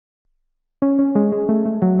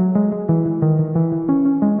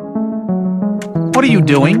What are you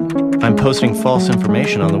doing? I'm posting false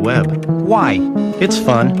information on the web. Why? It's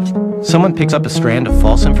fun. Someone picks up a strand of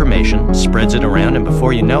false information, spreads it around, and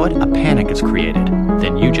before you know it, a panic is created.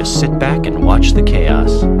 Then you just sit back and watch the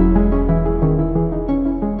chaos.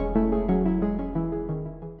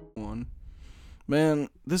 Man,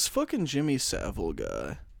 this fucking Jimmy Savile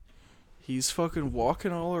guy, he's fucking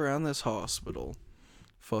walking all around this hospital.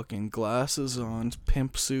 Fucking glasses on,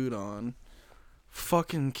 pimp suit on,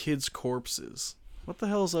 fucking kids' corpses. What the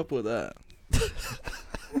hell's up with that?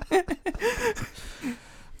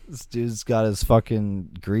 This dude's got his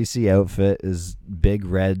fucking greasy outfit, his big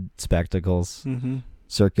red spectacles,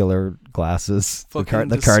 circular glasses,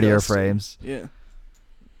 the Cartier frames. Yeah.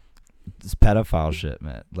 This pedophile shit,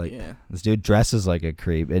 man. Like, This dude dresses like a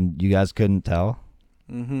creep, and you guys couldn't tell?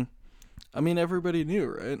 I mean, everybody knew,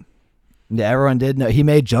 right? Yeah, everyone did know. He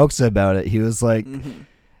made jokes about it. He was like,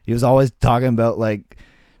 he was always talking about, like,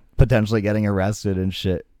 potentially getting arrested and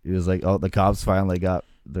shit. He was like, oh, the cops finally got,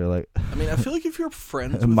 they're like, I mean, I feel like if you're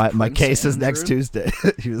friends with my case Prince is next Andrew- Tuesday.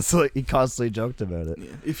 He was like, he constantly joked about it.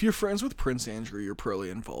 Yeah. If you're friends with Prince Andrew, you're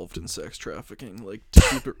probably involved in sex trafficking, like, to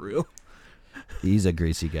keep it real. He's a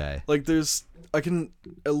greasy guy. Like, I can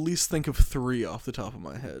at least think of 3 off the top of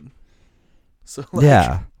my head. So, like,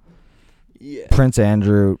 Yeah. Prince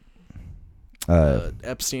Andrew,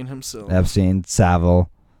 Epstein himself. Epstein,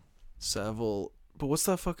 Savile. But what's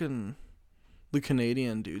that fucking, the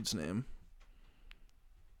Canadian dude's name?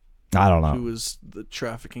 I don't know. Who was the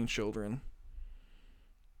trafficking children?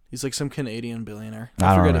 He's like some Canadian billionaire.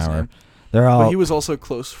 I don't forget his remember. name. They're all. But he was also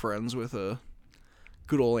close friends with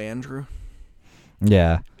good old Andrew.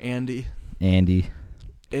 Yeah. Andy fucking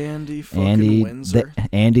Andy, Windsor.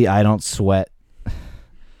 Andy, I don't sweat.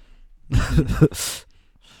 You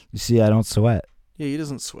see, I don't sweat. Yeah, he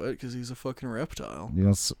doesn't sweat because he's a fucking reptile. You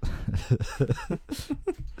don't.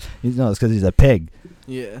 No, it's because he's a pig.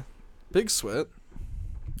 Yeah. Big sweat.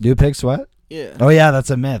 Do pigs sweat? Yeah. Oh yeah,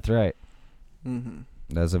 that's a myth, right? Mm-hmm.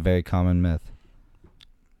 That's a very common myth.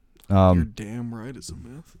 You're damn right, it's a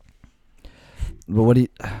myth. But what do you?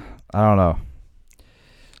 I don't know.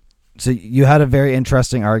 So you had a very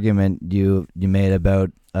interesting argument you made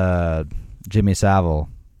about Jimmy Savile.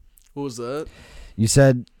 What was that? You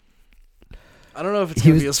said. I don't know if it's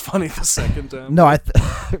going to be as funny the second time. No,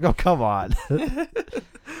 oh, come on.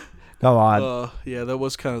 Come on. Yeah, that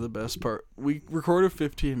was kind of the best part. We recorded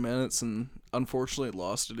 15 minutes and unfortunately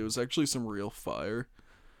lost it. It was actually some real fire.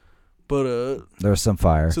 But there was some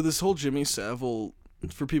fire. So this whole Jimmy Savile,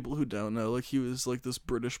 for people who don't know, like, he was like this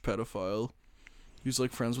British pedophile. He was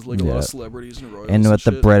like friends with like a lot of celebrities and royals and with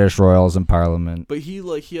the shit. British royals in Parliament. But he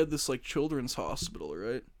had this like children's hospital,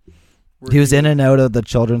 right? He was in and out of the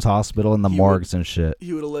children's hospital and the morgues and shit.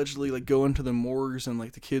 He would allegedly like go into the morgues and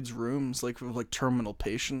like the kids' rooms, like with like terminal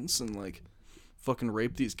patients, and like fucking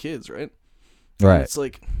rape these kids, right? Right. And it's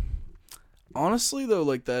like, honestly though,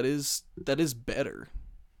 like that is better,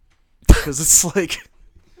 because it's like,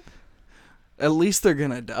 at least they're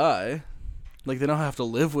gonna die, like they don't have to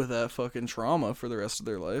live with that fucking trauma for the rest of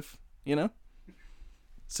their life, you know?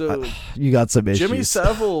 So you got some issues. Jimmy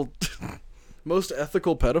Savile. Most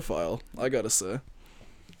ethical pedophile, I gotta say.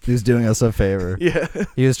 He was doing us a favor. Yeah.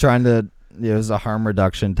 He was trying to. It was a harm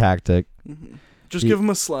reduction tactic. Mm-hmm. Just give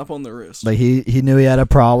him a slap on the wrist. Like he knew he had a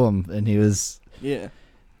problem, and he was. Yeah.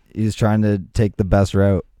 He was trying to take the best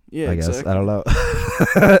route. Yeah, I guess. exactly. I don't know.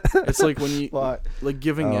 It's like when you like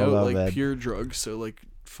giving out like man. pure drugs, so like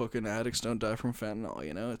fucking addicts don't die from fentanyl.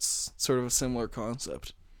 You know, it's sort of a similar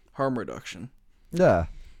concept. Harm reduction. Yeah.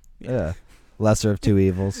 Lesser of two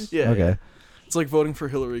evils. Yeah. Okay. Yeah. It's like voting for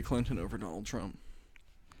Hillary Clinton over Donald Trump.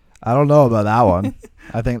 I don't know about that one.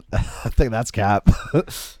 I think that's cap.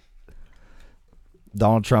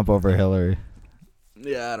 Donald Trump over Hillary.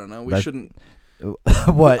 Yeah, I don't know. We shouldn't.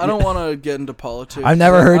 What? I don't want to get into politics. I've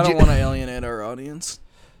never heard I don't you. want to alienate our audience.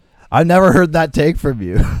 I've never heard that take from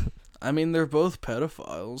you. I mean, they're both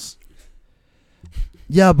pedophiles.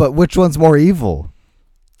 Yeah, but which one's more evil?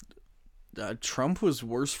 Trump was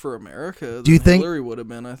worse for America than Do you think Hillary would have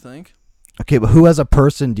been, I think. Okay, but who as a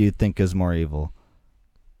person do you think is more evil?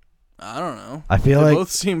 I don't know. I feel they like both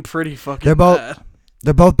seem pretty fucking they're both bad.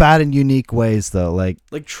 They're both bad in unique ways, though. Like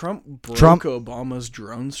Trump broke Obama's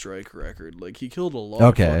drone strike record. Like, he killed a lot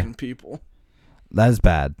of fucking people. That is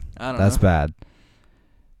bad. I don't know. That's bad.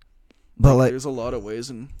 But like, there's a lot of ways,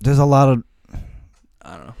 and there's a lot of.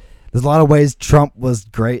 I don't know. There's a lot of ways Trump was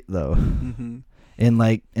great, though. Mm-hmm.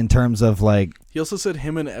 In terms of like. He also said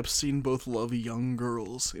him and Epstein both love young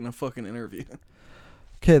girls in a fucking interview.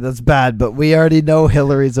 Okay, that's bad, but we already know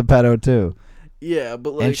Hillary's a pedo too. Yeah,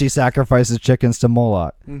 but like, and she sacrifices chickens to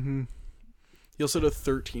Moloch. Mm-hmm. He also had a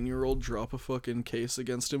 13-year-old drop a fucking case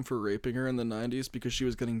against him for raping her in the 90s because she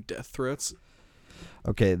was getting death threats.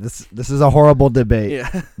 Okay, this is a horrible debate.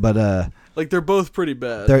 Yeah. But like, they're both pretty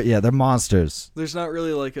bad. they're monsters. There's not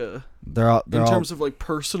really like a... They're in terms of like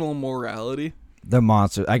personal morality. they're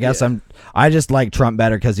monsters. I guess Yeah. I just like Trump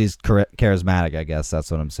better because he's charismatic. I guess that's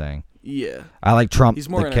what I'm saying. Yeah. I like Trump. He's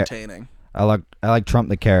more entertaining. I like Trump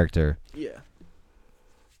the character. Yeah.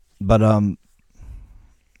 But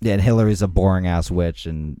yeah, and Hillary's a boring ass witch,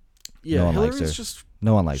 and Yeah, no one likes Hillary's her. just...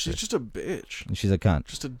 No one likes She's her. just a bitch. She's a cunt.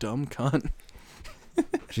 Just a dumb cunt.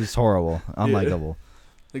 She's horrible, unlikable.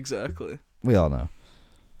 Exactly. We all know.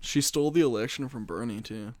 She stole the election from Bernie,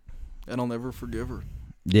 too. And I'll never forgive her.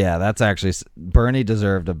 Yeah, that's actually Bernie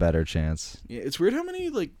deserved a better chance. Yeah, it's weird how many,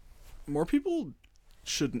 like, more people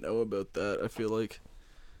should know about that, I feel like.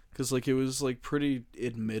 Because, like, it was, like, pretty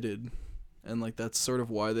admitted. And, like, that's sort of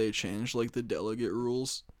why they changed, like, the delegate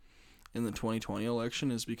rules in the 2020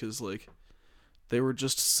 election is because, like, they were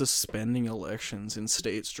just suspending elections in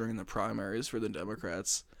states during the primaries for the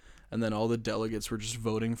Democrats. And then all the delegates were just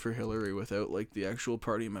voting for Hillary without, like, the actual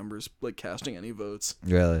party members, like, casting any votes.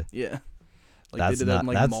 Really? Yeah. Like, That's they did that in, not-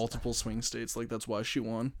 like, that's- multiple swing states. Like, that's why she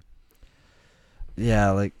won.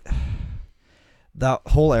 Yeah, like that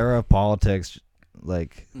whole era of politics,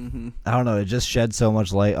 like Mm-hmm. I don't know, it just shed so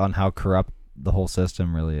much light on how corrupt the whole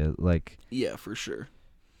system really is. Like, Yeah, for sure.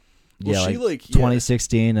 yeah, Well, she, like like,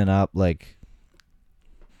 2016 and up, like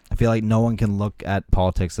I feel like no one can look at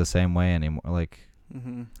politics the same way anymore. Like,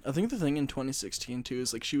 Mm-hmm. I think the thing in 2016 too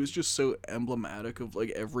is like she was just so emblematic of like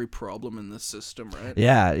every problem in the system, right?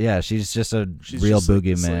 yeah, she's just a She's real just, like,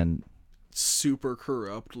 this, boogeyman. Super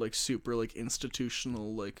corrupt, like super like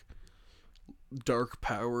institutional, like dark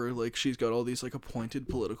power. Like she's got all these like appointed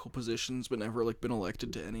political positions, but never like been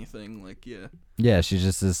elected to anything. Like yeah, Yeah, she's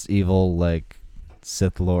just this evil like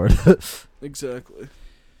Sith Lord, exactly.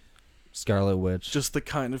 Scarlet Witch. Just the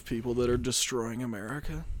kind of people that are destroying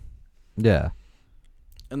America. Yeah,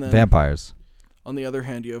 And then vampires. on the other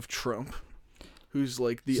hand, you have Trump, who's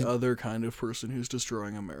like the other kind of person who's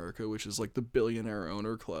destroying America, which is like the billionaire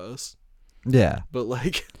owner class. Yeah, But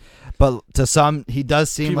like but to some, he does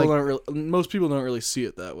seem people like don't really, most people don't really see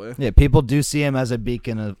it that way. yeah, people do see him as a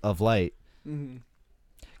beacon of light Mm-hmm.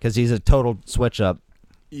 because he's a total switch up,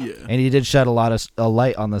 Yeah, and he did shed a lot of a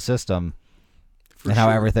light on the system for and how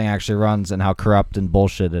sure. everything actually runs and how corrupt and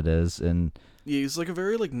bullshit it is. And Yeah, he's like a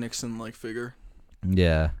very like Nixon-like figure,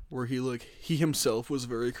 yeah, where he himself was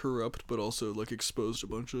very corrupt, but also like exposed a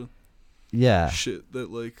bunch of yeah, shit that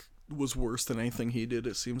like was worse than anything he did.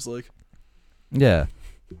 It seems like. yeah,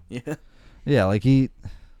 Yeah. yeah. Like he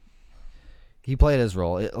played his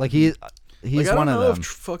role. Like he's Like, I one don't of know them. if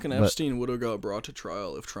fucking but- Epstein would have got brought to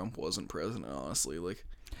trial if Trump wasn't president. Honestly, like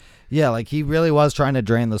Yeah, like he really was trying to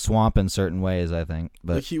drain the swamp in certain ways, I think.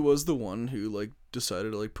 But like he was the one who like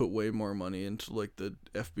decided to like put way more money into like the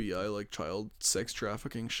FBI like child sex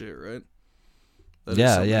trafficking shit, right? That is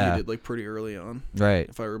Yeah, something yeah. He did like pretty early on, right.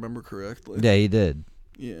 if I remember correctly. Yeah, he did.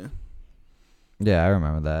 Yeah. Yeah, I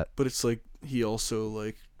remember that. But it's like he also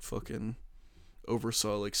like fucking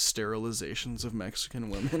oversaw like sterilizations of Mexican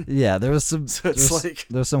women. Yeah, there was some So it's like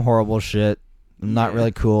there's some horrible shit. I'm not Yeah.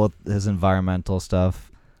 really cool with his environmental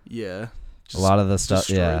stuff. yeah. A lot of the stuff,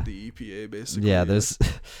 destroyed yeah. the EPA basically. Yeah, there's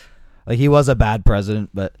like he was a bad president,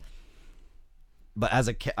 but as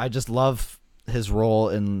I just love his role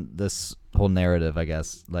in this whole narrative, I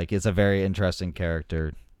guess. Like it's a very interesting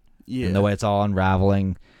character. yeah. And the way it's all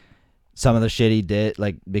unraveling. Some of the shit he did,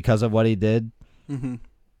 like because of what he did, Mm-hmm.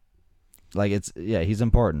 like it's he's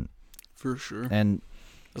important. For sure. And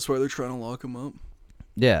That's why they're trying to lock him up.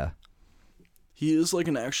 yeah. He is like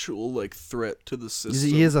an actual like threat to the system.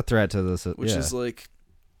 He is a threat to this, which is like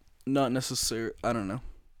not necessary. I don't know.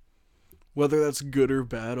 Whether that's good or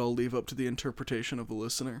bad, I'll leave up to the interpretation of the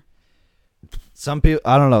listener. some people.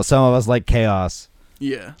 I don't know. Some of us like chaos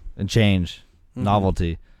Yeah. and change, Mhm.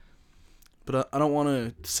 novelty. But I don't want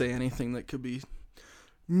to say anything that could be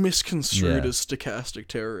misconstrued Yeah. as stochastic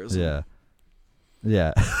terrorism. Yeah,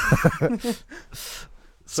 yeah.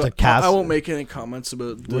 So I won't make any comments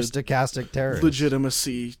about We're the stochastic terrorists.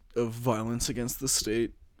 legitimacy of violence against the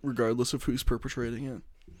state, regardless of who's perpetrating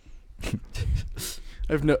it.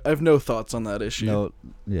 I have no thoughts on that issue.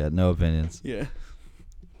 No opinions. Yeah.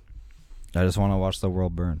 I just want to watch the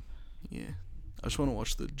world burn. Yeah. I just want to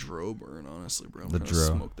watch the dro burn, honestly, bro. I'm The gonna dro.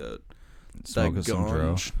 smoke that. Smoke that us some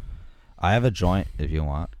dro. ganj. I have a joint if you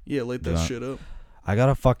want. Yeah, light Do that you shit up. I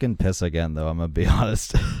gotta fucking piss again, though. I'm gonna be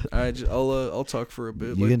honest. I'll talk for a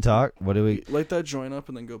bit. You can talk. What do we? Light that joint up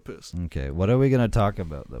and then go piss. Okay. What are we gonna talk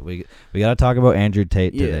about? Though we gotta talk about Andrew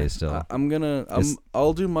Tate today. Still,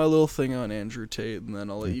 I'll do my little thing on Andrew Tate, and then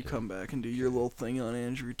I'll let you come back and do your little thing on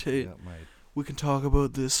Andrew Tate. We can talk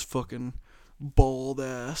about this fucking bald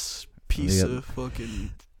ass piece of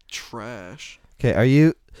fucking trash. Okay. Are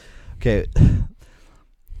you? Okay.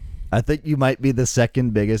 I think you might be the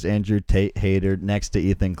second biggest Andrew Tate hater next to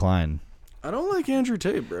Ethan Klein. I don't like Andrew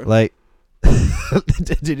Tate, bro. Like,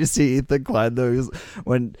 did you see Ethan Klein though? He was,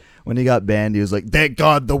 when he got banned, he was like, "Thank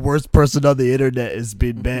God, the worst person on the internet is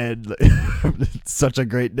being banned." It's such a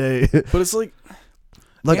great day. But it's like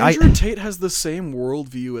Andrew Tate has the same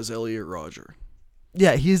worldview as Elliot Rodger.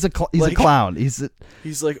 Yeah, he's a clown. He's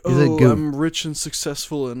like, I'm rich and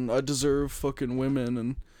successful, and I deserve fucking women,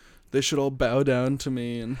 and they should all bow down to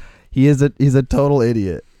me. And he's a total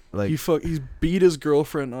idiot. Like he's beat his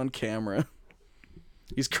girlfriend on camera.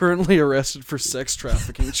 He's currently arrested for sex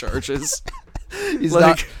trafficking charges. He's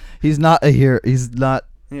not a hero. He's not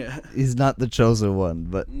the chosen one,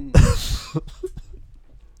 but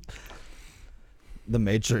the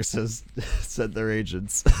Matrix has sent their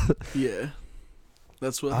agents. Yeah.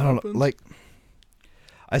 That's what I don't happened. know. Like,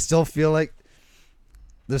 I still feel like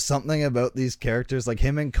there's something about these characters, like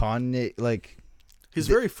him and Kanye. Like, he's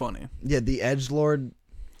very funny. Yeah, the edgelord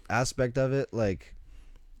aspect of it, like,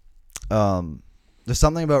 there's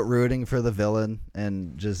something about rooting for the villain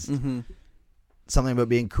and just something about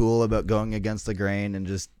being cool about going against the grain and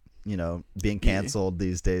just, you know, being canceled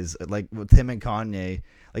these days. Like with him and Kanye,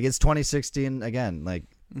 like it's 2016 again. Like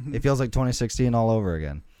it feels like 2016 all over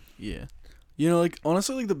again. Yeah. You know, like,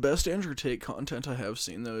 honestly, like, the best Andrew Tate content I have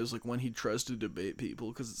seen, though, is, like, when he tries to debate people,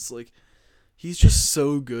 because it's, like, he's just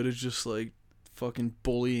so good at just, like, fucking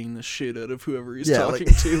bullying the shit out of whoever he's talking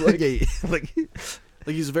to. Like, like,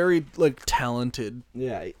 he's very, like, talented.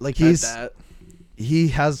 Yeah, like, he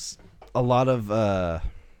has a lot of,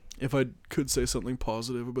 if I could say something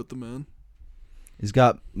positive about the man. He's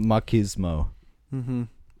got machismo.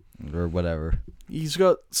 Or whatever. He's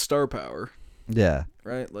got star power. Yeah.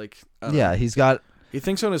 Right? Like, he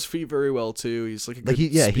thinks on his feet very well too. He's like a good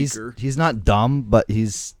speaker. He's not dumb, but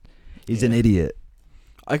he's an idiot.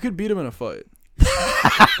 I could beat him in a fight.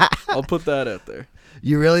 I'll put that out there.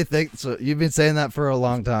 You really think so? You've been saying that for a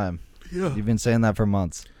long time. Yeah. You've been saying that for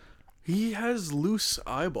months. He has loose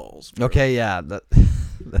eyeballs, bro. Okay, yeah.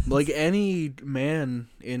 Like any man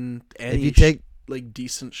in any if you take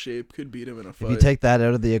decent shape could beat him in a fight. If you take that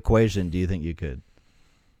out of the equation, do you think you could?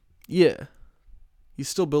 Yeah. He's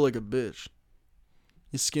still built like a bitch.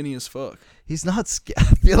 He's skinny as fuck. He's not I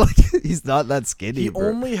feel like he's not that skinny, bro. He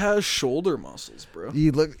only has shoulder muscles, bro.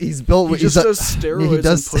 He's built. He just does steroids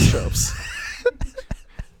and push-ups.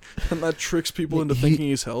 And that tricks people into thinking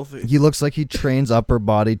he's healthy. He looks like he trains upper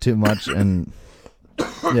body too much, and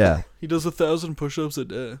yeah. He does 1,000 push-ups a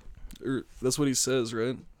day. Or that's what he says,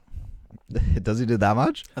 right? Does he do that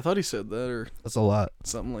much? I thought he said that, or that's a lot.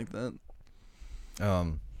 Something like that.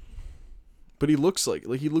 But he looks like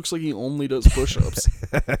he only does push-ups.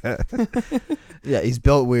 Yeah, he's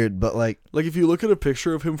built weird, but like if you look at a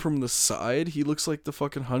picture of him from the side, he looks like the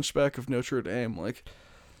fucking Hunchback of Notre Dame. Like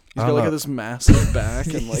he's got like this massive back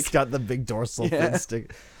and like he's got the big dorsal fin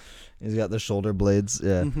stick. He's got the shoulder blades.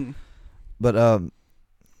 Yeah. But I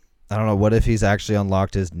don't know. What if he's actually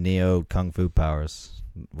unlocked his Neo Kung Fu powers?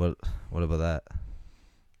 What about that?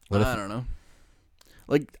 I don't know.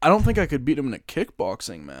 Like, I don't think I could beat him in a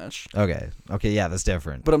kickboxing match. Okay, yeah, that's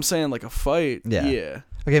different. But I'm saying, like, a fight, yeah.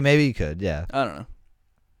 Okay, maybe you could, yeah. I don't know.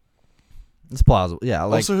 It's plausible, yeah.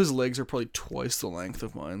 Like, also, his legs are probably twice the length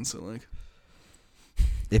of mine, so, like...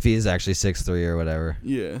 If he is actually 6'3" or whatever.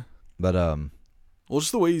 Yeah. But, well,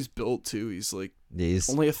 just the way he's built, too. He's, like... Yeah,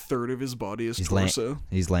 only a third of his body is torso.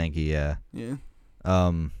 He's lanky, yeah. Yeah.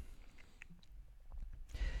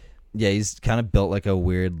 Yeah, he's kind of built like a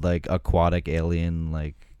weird, like, aquatic alien,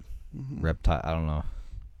 like, reptile. I don't know.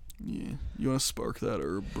 Yeah. You want to spark that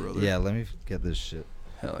herb, brother? Yeah, let me get this shit.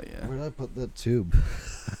 Hell yeah. Where did I put the tube?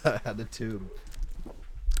 I had the tube.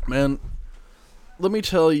 Man, let me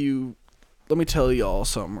tell y'all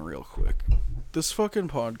something real quick. This fucking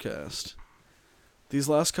podcast, these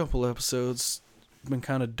last couple episodes have been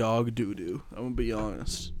kind of dog doo-doo. I'm going to be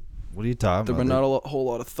honest. What are you talking about? There's been not a whole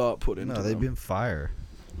lot of thought put into them. No, they've been fire.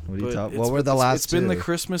 What were the last two? It's been the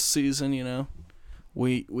Christmas season, you know.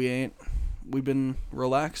 We've been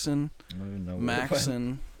relaxing,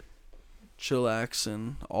 maxing,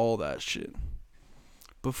 chillaxing, all that shit.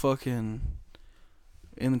 But fucking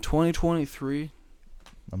in 2023,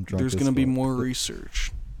 there's gonna be more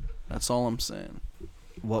research. That's all I'm saying.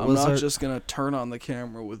 What I'm was not our... just gonna turn on the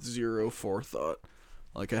camera with zero forethought,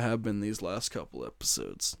 like I have been these last couple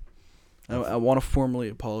episodes. I want to formally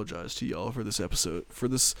apologize to y'all for this episode, for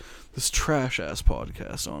this trash ass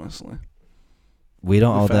podcast. Honestly, We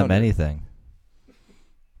don't We owe them found it. anything.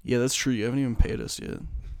 yeah, that's true. You haven't even paid us yet.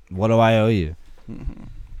 What do I owe you? Mhm.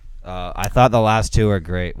 I thought the last two were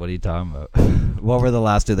great. What are you talking about? What were the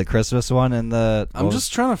last two? The Christmas one and the... I'm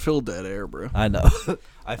just trying to fill dead air, bro. I know.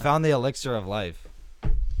 I found the elixir of life.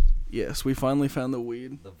 Yes, we finally found the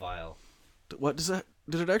weed. The vial. What does that?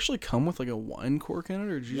 Did it actually come with like a wine cork in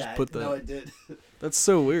it, or did you just put that? No, it did. That's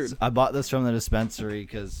so weird. I bought this from the dispensary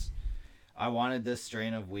because I wanted this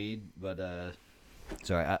strain of weed, but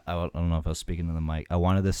sorry, I don't know if I was speaking to the mic. I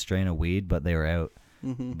wanted this strain of weed, but they were out,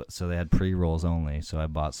 Mm-hmm. but so they had pre-rolls only. So I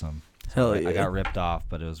bought some. Hell yeah! I got ripped off,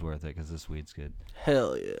 but it was worth it because this weed's good.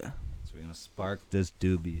 Hell yeah! So we're gonna spark this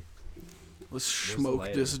doobie. Let's the smoke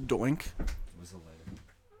lighter? this doink. Where's the lighter?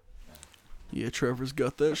 Yeah, Trevor's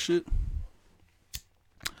got that shit.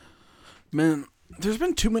 Man, there's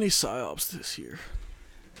been too many psyops this year.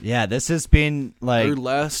 Yeah, this has been like Or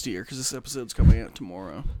last year, because this episode's coming out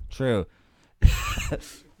tomorrow. true,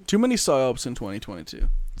 Too many psyops in 2022.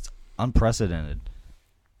 unprecedented.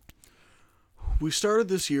 We started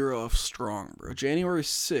this year off strong, bro. January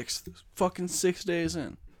 6th, fucking 6 days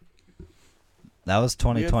in. That was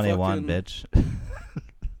 2021, fucking- bitch.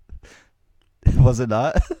 Was it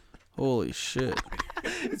not? Holy shit.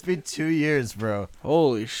 It's been 2 years, bro.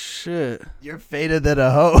 Holy shit. You're faded than a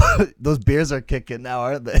hoe. Those beers are kicking now,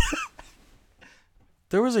 aren't they?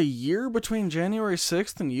 There was a year between January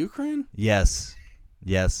 6th and Ukraine? Yes.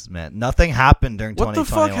 Yes, man. Nothing happened during What the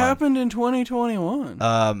 2021. fuck happened in 2021?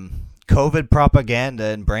 COVID propaganda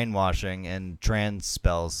and brainwashing and trans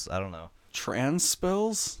spells. I don't know. Trans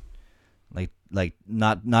spells? Like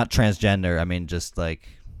not transgender. I mean just like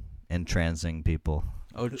entrancing people.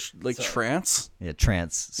 Oh, like trance? Yeah,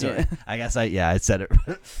 trans. Sorry. Yeah. I guess I said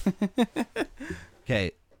it.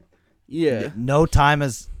 Okay. Yeah. No time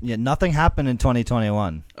has nothing happened in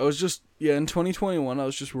 2021. I was just, in 2021, I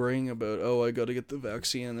was just worrying about, I got to get the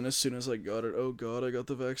vaccine. And then as soon as I got it, oh God, I got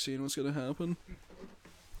the vaccine. What's going to happen?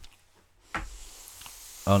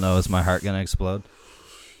 Oh no, is my heart gonna explode?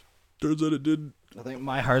 Turns out it didn't. I think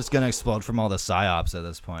my heart's gonna explode from all the psyops at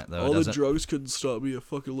this point, though. All It the drugs couldn't stop me. A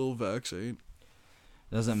fucking little vaccine.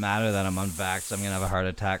 doesn't matter that I'm unvaxxed. I'm gonna have a heart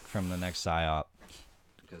attack from the next psyop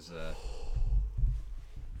because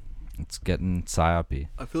it's getting psyopy.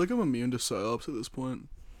 I feel like I'm immune to psyops at this point.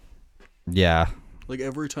 Yeah, Like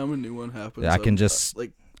every time a new one happens, I can I'm, just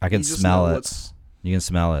like I can you just smell know it. what's- You can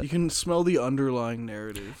smell You it. can smell the underlying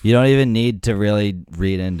narrative. You don't even need to really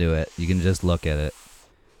read into it. You can just look at it.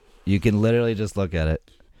 You can literally just look at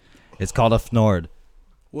it. It's called a fnord.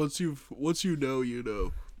 Once you know, you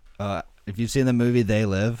know. If you've seen the movie They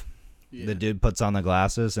Live, Yeah. the dude puts on the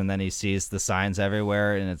glasses and then he sees the signs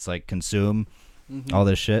everywhere and it's like consume Mhm. all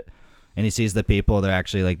this shit. And he sees the people. They're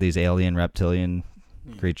actually like these alien reptilian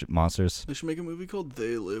creature monsters. They should make a movie called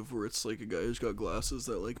They Live, where it's like a guy who's got glasses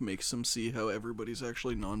that like makes him see how everybody's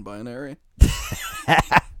actually non-binary.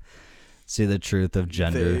 See the truth of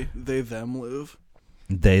gender. They them live.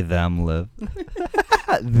 They them live.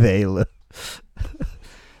 They live.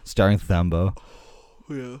 Starring Thumbo.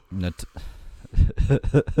 Yeah.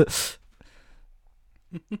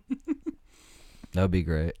 That would be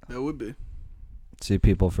great. That would be. See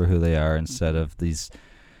people for who they are instead of these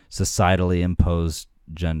societally imposed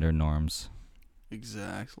gender norms.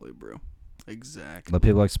 Exactly, bro. Exactly. Let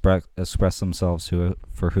people express themselves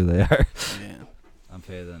for who they are. Yeah. I'm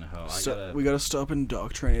paid than a hoe. We gotta stop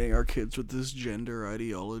indoctrinating our kids with this gender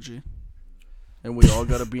ideology, and we all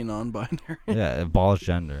gotta be non-binary. Yeah, abolish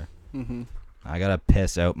gender. Mm-hmm. I gotta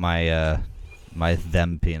piss out my my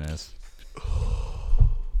them penis.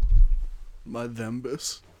 My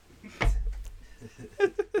thembus.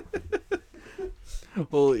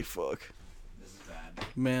 Holy fuck. This is bad.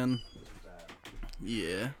 Man.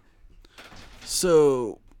 Yeah.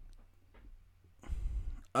 So,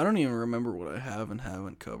 I don't even remember what I have and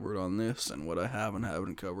haven't covered on this, and what I have and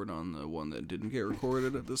haven't covered on the one that didn't get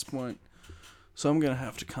recorded at this point. So I'm gonna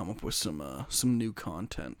have to come up with some new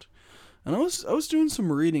content. And I was doing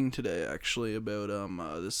some reading today actually about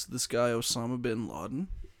this guy Osama bin Laden,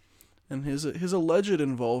 and his alleged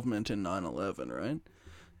involvement in 9/11, right?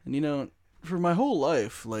 And for my whole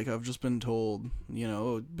life, like, I've just been told,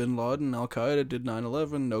 bin Laden, Al Qaeda did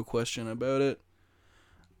 9/11, no question about it.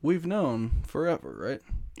 We've known forever, right?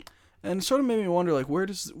 And it sort of made me wonder, like, where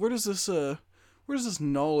does this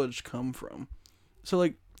knowledge come from? So,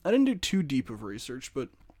 like, I didn't do too deep of research, but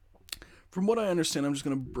from what I understand, I'm just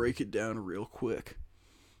gonna break it down real quick.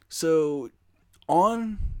 So,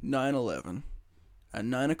 On 9/11, at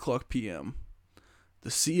 9 o'clock p.m.,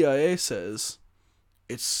 the CIA says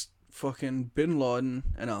it's fucking Bin Laden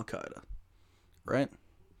and Al-Qaeda, right?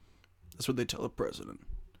 That's what they tell the president.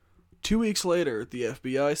 2 weeks later, the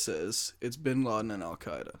FBI says it's Bin Laden and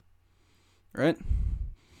Al-Qaeda, right?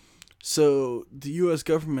 So the U.S.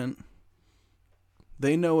 government,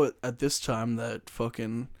 they know at this time that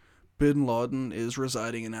fucking Bin Laden is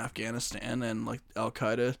residing in Afghanistan, and like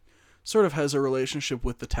Al-Qaeda sort of has a relationship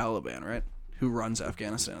with the Taliban, right? Who runs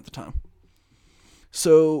Afghanistan at the time.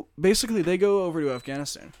 So basically they go over to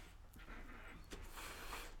Afghanistan.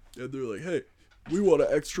 And they're like, hey, we want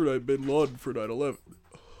to extradite Bin Laden for 9/11.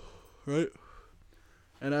 Right?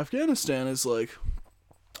 And Afghanistan is like,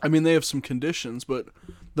 I mean, they have some conditions, but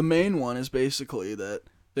the main one is basically that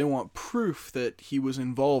they want proof that he was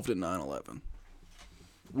involved in 9/11.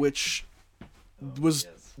 Which was,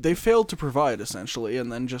 they failed to provide, essentially,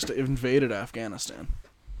 and then just invaded Afghanistan.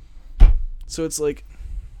 So it's like,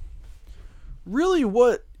 really,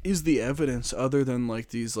 what is the evidence other than like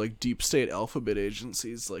these like deep state alphabet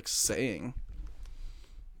agencies like saying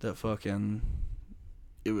that fucking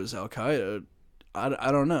it was Al-Qaeda?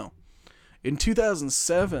 I don't know. In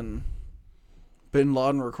 2007, Bin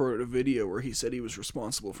Laden recorded a video where he said he was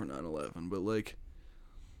responsible for 9/11, but like,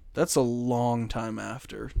 that's a long time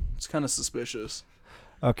after. It's kind of suspicious.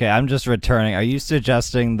 Okay, I'm just returning. Are you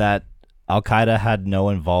suggesting that Al-Qaeda had no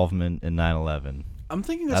involvement in 9/11? I'm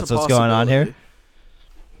thinking that's what's going on here?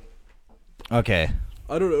 possibility. Okay.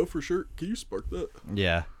 I don't know for sure. Can you spark that?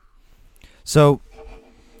 Yeah. So,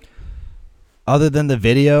 other than the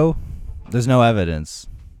video, there's no evidence.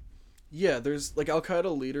 Yeah, there's like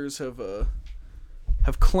Al-Qaeda leaders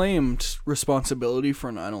have claimed responsibility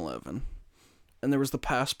for 9/11, and there was the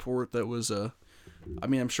passport that was I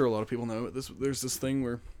mean, I'm sure a lot of people know it. There's this thing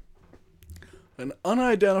where an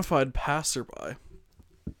unidentified passerby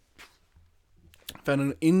found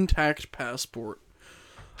an intact passport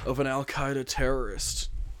of an Al-Qaeda terrorist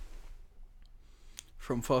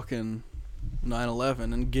from fucking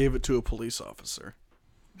 9/11 and gave it to a police officer.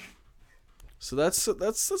 So that's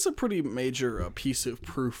a pretty major piece of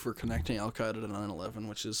proof for connecting Al-Qaeda to 9/11,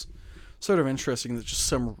 which is sort of interesting that just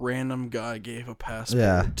some random guy gave a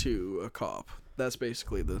passport to a cop. That's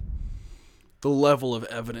basically the level of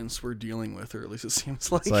evidence we're dealing with, or at least it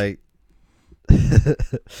seems like. It's like,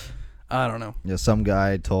 I don't know. yeah, some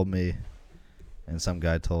guy told me, and some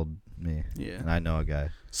guy told me. Yeah. And I know a guy.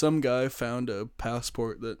 Some guy found a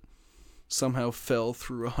passport that somehow fell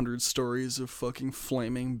through 100 stories of fucking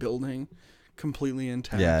flaming building, completely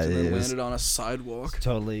intact, Yeah, and then it was- landed on a sidewalk.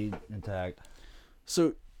 Totally intact.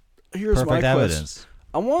 So here's Perfect my question. evidence.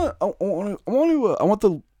 I want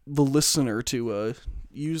the listener to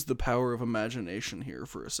use the power of imagination here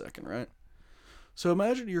for a second, right? So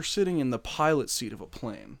imagine you're sitting in the pilot seat of a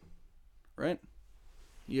plane, right?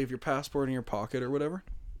 You have your passport in your pocket or whatever.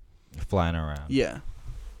 Flying around. Yeah.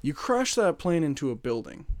 You crash that plane into a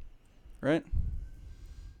building, right?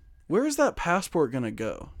 Where is that passport gonna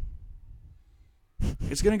go?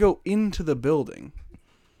 It's gonna go into the building.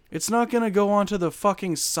 It's not gonna go onto the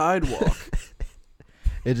fucking sidewalk.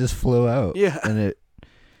 It just flew out. Yeah. And it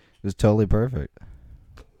was totally perfect.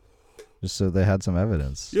 Just so they had some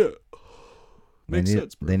evidence. Yeah. Makes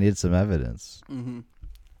sense, bro. They need some evidence. Mm-hmm.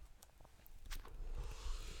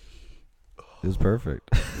 It was perfect.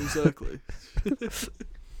 Exactly.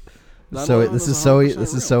 So this is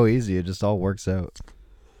so easy. It just all works out.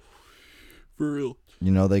 For real.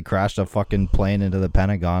 You know, they crashed a fucking plane into the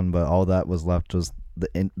Pentagon, but all that was left was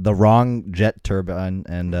the wrong jet turbine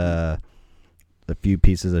and a few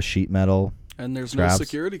pieces of sheet metal. And there's Scraps. no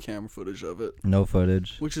security camera footage of it, No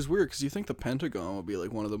footage. which is weird because you think the Pentagon would be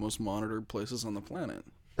like one of the most monitored places on the planet.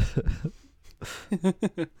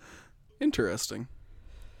 Interesting.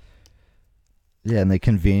 Yeah, and they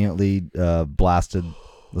conveniently blasted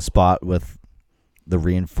the spot with the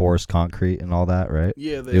reinforced concrete and all that, right?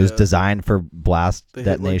 Yeah, It was designed for blast they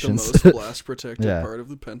detonations. hit like the most blast protected Yeah. part of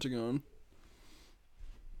the Pentagon.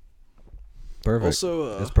 Perfect.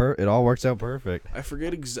 Also, it all works out perfect. I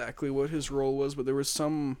forget exactly what his role was, but there was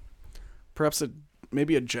some, perhaps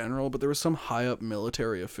maybe a general, but there was some high up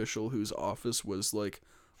military official whose office was like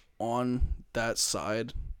on that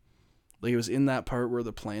side. Like it was in that part where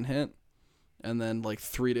the plane hit. And then, like,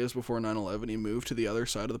 3 days before 9/11, he moved to the other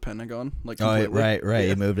side of the Pentagon. Like, completely. Right. Yeah.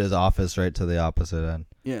 He moved his office right to the opposite end.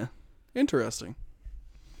 Yeah. Interesting.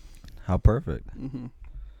 How perfect. Mm-hmm.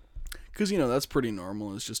 Because, you know, that's pretty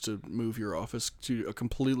normal, is just to move your office to a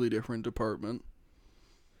completely different department.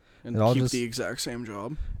 And keep the exact same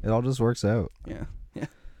job. It all just works out. Yeah. Yeah.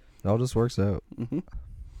 It all just works out. Mm-hmm.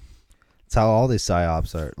 It's how all these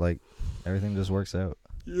psyops are. Like, Everything just works out.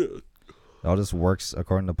 Yeah. It all just works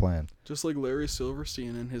according to plan. Just like Larry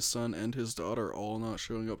Silverstein and his son and his daughter all not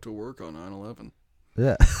showing up to work on 9/11.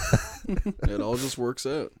 Yeah. It all just works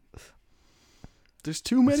out. There's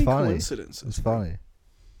too many funny. coincidences. It's funny.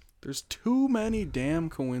 There's too many damn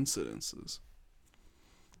coincidences.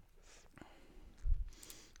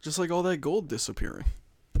 Just like all that gold disappearing.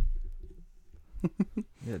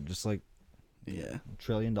 Yeah, just like Yeah. $1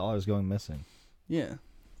 trillion going missing. Yeah.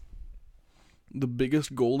 The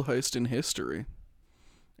biggest gold heist in history.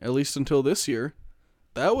 At least until this year.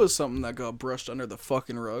 That was something that got brushed under the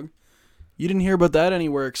fucking rug. You didn't hear about that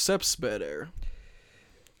anywhere except Sped Air.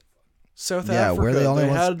 South Africa, we're the only they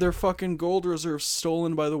ones- had their fucking gold reserves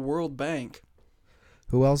stolen by the World Bank.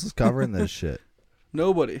 Who else is covering this shit?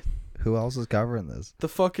 Nobody. Who else is covering this? The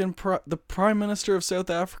fucking the Prime Minister of South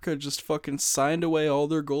Africa just fucking signed away all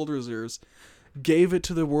their gold reserves, gave it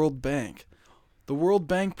to the World Bank. The World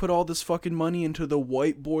Bank put all this fucking money into the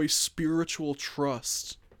White Boy Spiritual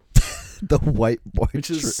Trust, The white boy. which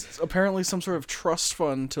is apparently some sort of trust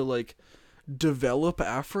fund to like develop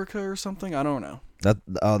Africa or something. I don't know. that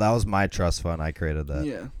was my trust fund. I created that.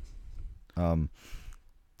 Yeah. Um.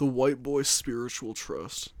 The White Boy Spiritual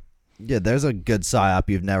Trust. Yeah, there's a good psyop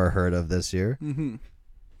you've never heard of this year. Mm-hmm.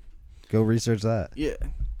 Go research that. Yeah.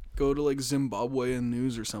 Go to like Zimbabwean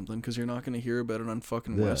news or something because you're not going to hear about it on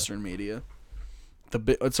fucking Yeah. Western media.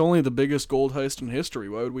 It's only the biggest gold heist in history.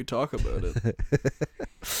 Why would we talk about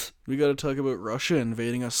it? We got to talk about Russia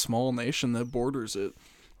invading a small nation that borders it.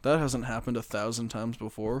 That hasn't happened 1,000 times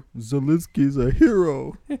before. Zelensky's a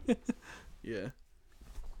hero. Yeah.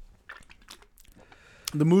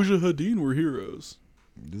 The Mujahideen were heroes.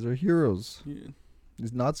 These are heroes. Yeah.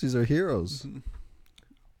 These Nazis are heroes.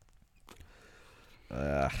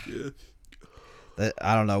 Yeah.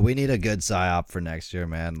 I don't know. We need a good psyop for next year,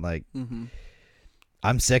 man. Like, Mm-hmm.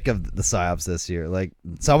 I'm sick of the psyops this year. Like,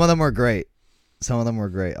 some of them were great. Some of them were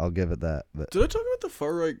great. I'll give it that. But Did I talk about the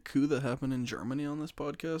far right coup that happened in Germany on this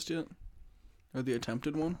podcast yet? Or the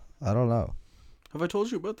attempted one? I don't know. Have I told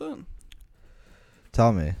you about that?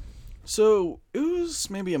 Tell me. So, it was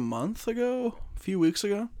maybe a month ago, a few weeks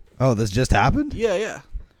ago. Oh, this just happened? Yeah, yeah.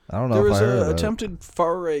 I don't know There if was I heard an about it. attempted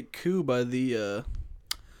far-right coup by the,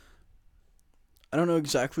 I don't know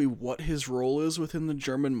exactly what his role is within the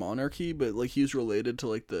German monarchy, but, like, he's related to,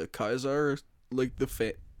 like, the Kaiser, like,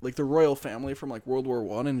 the royal family from, like, World War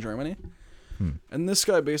I in Germany. And this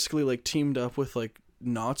guy basically, like, teamed up with, like,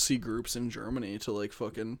 Nazi groups in Germany to, like,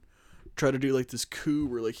 fucking try to do, like, this coup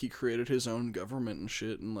where, like, he created his own government and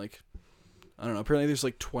shit, and, like, I don't know, apparently there's,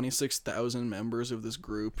 like, 26,000 members of this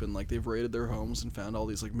group, and, like, they've raided their homes and found all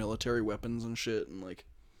these, like, military weapons and shit, and, like,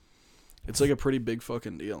 it's, like, a pretty big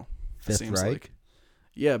fucking deal. Fifth Reich? Like.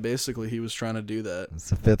 Yeah, basically, he was trying to do that. It's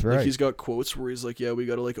the Fifth Like, Reich. he's got quotes where he's like, yeah, we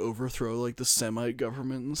gotta, like, overthrow, like, the Semite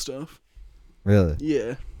government and stuff. Really?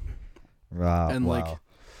 Yeah. Wow. And, wow.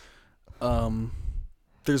 like,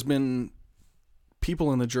 there's been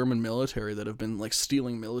people in the German military that have been, like,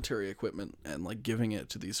 stealing military equipment and, like, giving it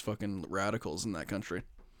to these fucking radicals in that country.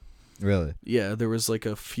 Really? Yeah, there was, like,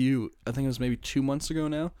 a few, I think it was maybe 2 months ago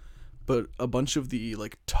now, but a bunch of the,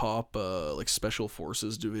 like, top, like, special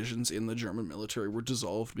forces divisions in the German military were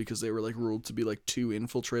dissolved because they were, like, ruled to be, like, too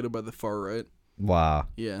infiltrated by the far right. Wow.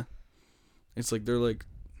 Yeah. It's like they're, like,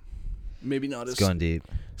 maybe not It's as going deep.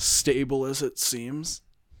 stable as it seems.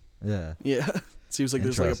 Yeah. Yeah. Seems like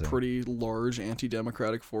there's, like, a Interesting. pretty large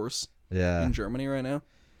anti-democratic force Yeah. in Germany right now.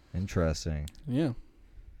 Interesting. Yeah.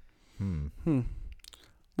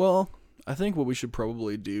 Well, I think what we should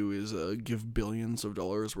probably do is give billions of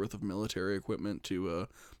dollars worth of military equipment to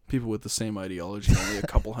people with the same ideology only a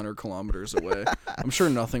couple hundred kilometers away. I'm sure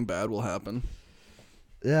nothing bad will happen.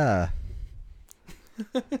 Yeah.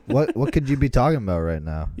 What could you be talking about right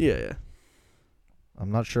now? Yeah.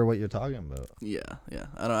 I'm not sure what you're talking about. Yeah.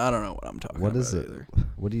 I don't know what I'm talking What about is it? either.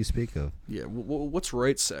 What do you speak of? Yeah. What's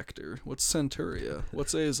right sector? What's Centuria?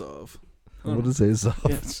 What's Azov? What is Azov?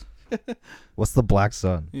 Yes. What's the Black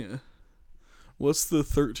Sun? Yeah. What's the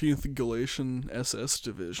 13th Galatian SS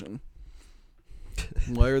Division?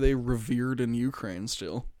 Why are they revered in Ukraine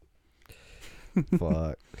still?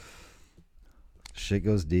 Fuck. Shit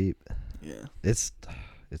goes deep. Yeah, It's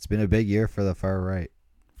been a big year for the far right.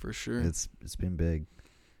 for sure. It's been big.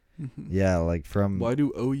 Yeah, like from Why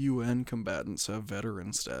do OUN combatants have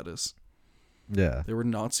veteran status? yeah. They were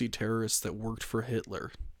Nazi terrorists that worked for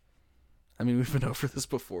Hitler. I mean, we've been over this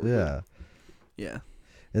before. but Yeah. yeah,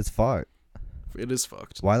 It's fucked. it is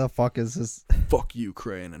fucked. Why the fuck is this Fuck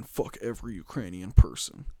Ukraine and fuck every Ukrainian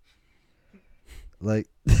person. like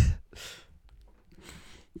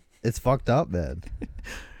it's fucked up, man.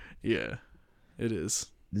 Yeah, it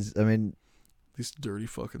is. I mean, These dirty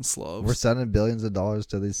fucking Slavs. we're sending billions of dollars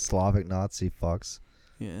to these Slavic Nazi fucks.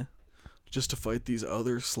 Yeah. Just to fight these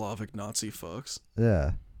other Slavic Nazi fucks.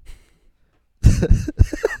 Yeah.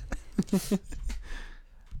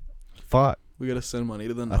 Fuck. We gotta send money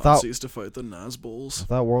to the I thought- Nazis to fight the Nazbols. I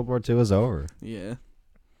thought World War II was over. Yeah.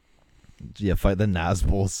 Yeah, fight the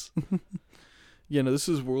Nazbols. Yeah, no, this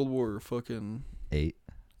is World War fucking... 8.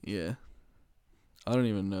 Yeah. I don't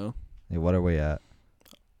even know. Hey, what are we at?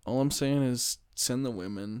 All I'm saying is send the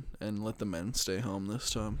women and let the men stay home this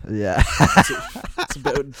time. Yeah. It's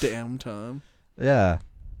about damn time. Yeah.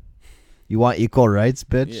 You want equal rights,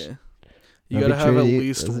 bitch? Yeah. You Wanna be gotta have at treated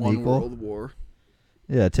least as an one equal? world war.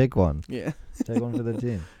 Yeah, take one. Yeah, Take one for the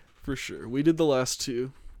team. for sure. We did the last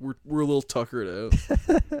two. We're a little tuckered out.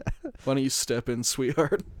 Why don't you step in,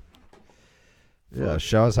 sweetheart? Yeah, Fuck.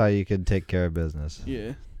 show us how you can take care of business.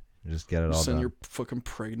 Yeah. Just get it all Send done. your fucking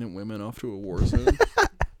pregnant women off to a war zone.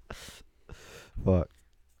 Fuck.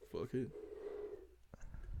 Fuck it.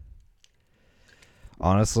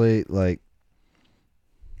 Honestly, like,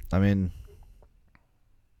 I mean,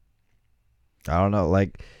 I don't know.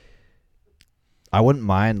 Like, I wouldn't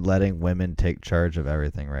mind letting women take charge of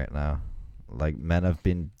everything right now. Like, men have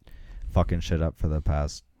been fucking shit up for the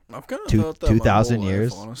past. I've kind of Two- thought that my 2,000 whole life,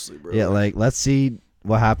 years? honestly, bro. Yeah, like, let's see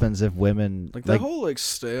what happens if women Like that whole like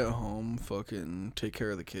stay at home fucking take care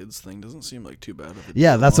of the kids thing doesn't seem like too bad of a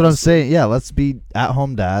yeah, deal, that's what I'm honestly. saying. Yeah, let's be at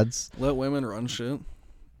home dads. Let women run shit,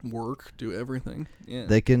 work, do everything. Yeah.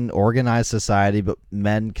 They can organize society, but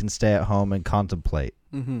men can stay at home and contemplate.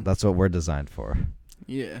 Mm-hmm. That's what we're designed for.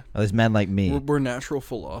 Yeah. At least men like me. We're natural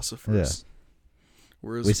philosophers.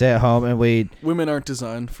 Whereas We stay at home and women aren't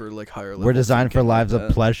designed for like higher level. we're designed for thinking like lives of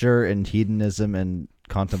that. pleasure and hedonism and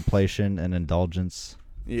contemplation and indulgence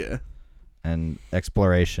Yeah. and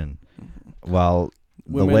exploration, while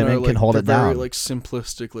the Women women are, can like, hold they're it very down. like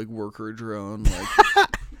simplistic, like worker drone. Like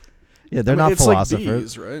Yeah, they're I mean, not it's philosophers. like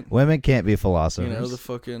bees, right? Women can't be You philosophers. know, the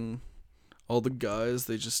fucking all the guys,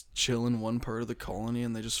 they just chill in one part of the colony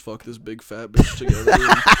and they just fuck this big fat bitch together.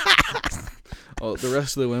 And oh, the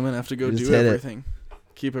rest of the women have to go Just do hit it. everything.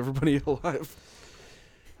 Keep everybody alive.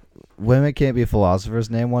 Women can't be philosophers.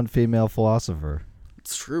 Name one female philosopher.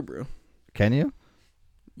 It's true, bro. Can you?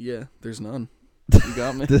 Yeah, there's none. You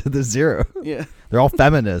got me. There's zero. Yeah. They're all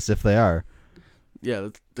feminists if they are. Yeah,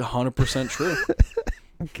 that's 100% true.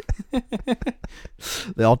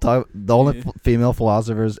 They all talk. The only Yeah. female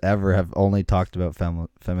philosophers ever have only talked about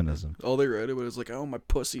feminism. All they write about is like, oh, my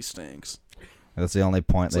pussy stinks. That's the only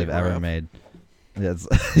point It's they've like ever rap. made. Yeah,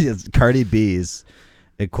 it's Cardi B's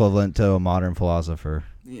equivalent to a modern philosopher.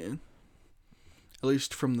 Yeah. At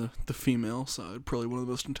least from the female side, probably one of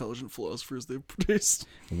the most intelligent philosophers they've produced.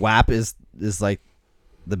 WAP is like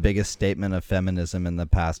the biggest statement of feminism in the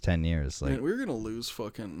past 10 years. Like, Man, we're gonna lose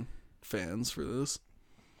fucking fans for this.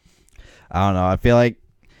 I don't know. I feel like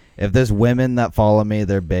if there's women that follow me,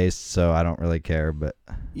 they're based, so I don't really care. But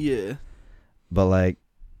Yeah. like,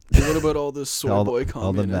 But what about all the soy All- boy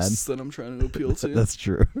all the men. communists that I'm trying to appeal to? that's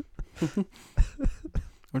true.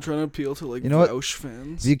 I'm trying to appeal to like You know what? Vouch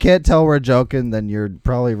fans. If you can't tell we're joking, then you're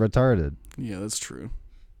probably retarded. Yeah, that's true.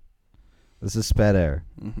 This is sped air.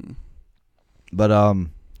 Mm-hmm. But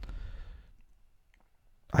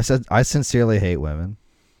I sincerely hate women.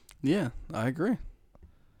 Yeah, I agree.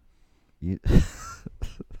 You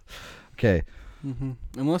okay? Mm-hmm.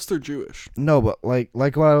 Unless they're Jewish. No, but like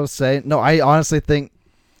what I was saying. No, I honestly think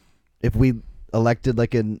if we elected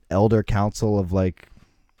like an elder council of like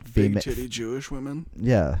Big female, titty Jewish women.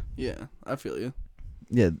 yeah, Yeah, I feel you.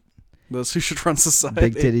 yeah, Those who should run society.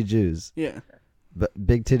 big titty Jews, Yeah, but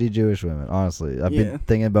big titty Jewish women. Honestly, I've Yeah. been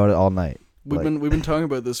thinking about it all night. we've been talking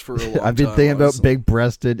about this for a long time. I've been thinking about honestly.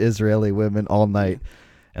 big-breasted Israeli women all night,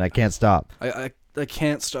 and I can't stop. I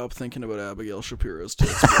can't stop thinking about Abigail Shapiro's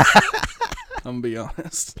tits. I'm gonna be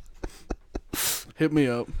honest. Hit me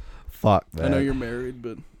up. Fuck, man. I know you're married,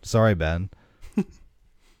 but Sorry, Ben.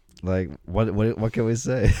 Like, what can we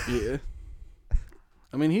say? yeah.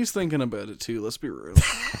 I mean, he's thinking about it too. Let's be real.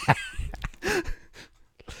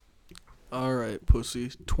 All right, pussy.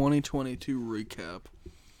 2022 recap.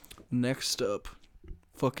 Next up,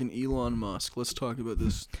 fucking Elon Musk. Let's talk about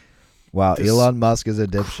this Wow, This Elon Musk is a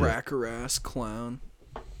dipshit. cracker ass clown.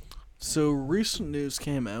 So recent news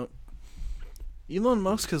came out. Elon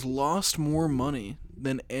Musk has lost more money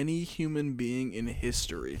than any human being in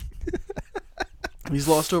history. He's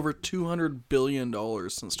lost over $200 billion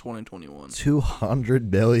since 2021. 200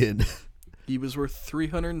 billion. He was worth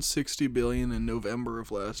 $360 billion in November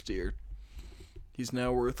of last year. He's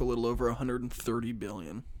now worth a little over $130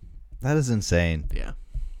 billion. That is insane. Yeah.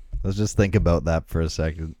 Let's just think about that for a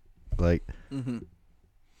second. Like, Mm-hmm.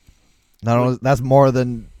 Not only that's more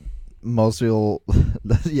than most people.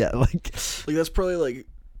 Yeah, like Like that's probably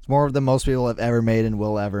it's more than most people have ever made and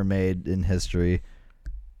will ever made in history.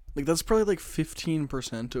 that's probably like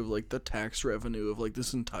 15% of like the tax revenue of like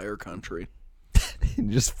this entire country.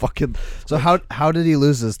 Just fucking. So how did he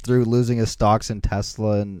lose this? Through losing his stocks in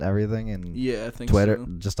Tesla and everything, and Yeah, I think Twitter, so.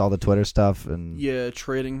 just all the Twitter stuff, and Yeah,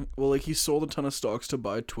 trading. Well, like he sold a ton of stocks to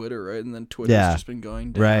buy Twitter, right? And then Twitter's Yeah. just been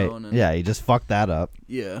going down. right, And yeah, he just fucked that up.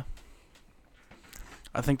 Yeah.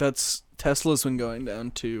 I think that's Tesla's been going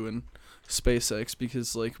down too, and SpaceX,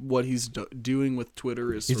 because like what he's doing with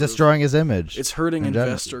Twitter is He's sort of- destroying his image. it's hurting in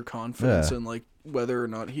general. investor confidence Yeah. and like whether or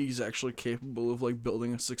not he's actually capable of like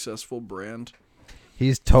building a successful brand.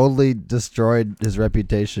 He's totally destroyed his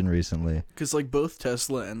reputation recently. Because like both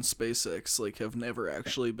Tesla and SpaceX like have never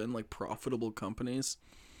actually been like profitable companies.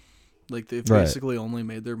 Like they've Right. basically only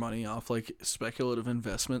made their money off like speculative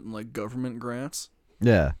investment and like government grants.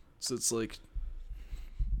 Yeah, So it's like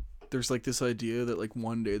there's like this idea that like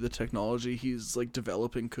one day the technology he's like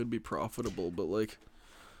developing could be profitable, but like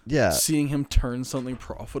yeah. seeing him turn something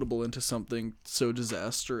profitable into something so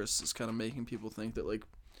disastrous is kind of making people think that like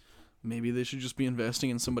maybe they should just be investing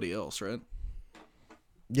in somebody else, right?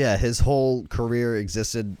 Yeah, his whole career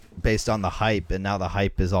existed based on the hype, and now the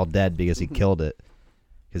hype is all dead because he killed it.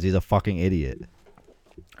 Because he's a fucking idiot.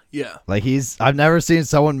 Yeah. Like I've never seen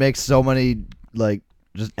someone make so many like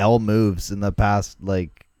just L moves in the past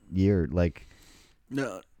like year. Like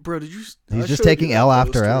No, bro, did you? He's I just showed you taking that L post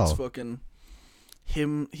after where L. it's fucking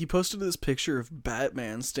him. He posted this picture of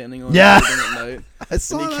Batman standing on Yeah. the building at night, I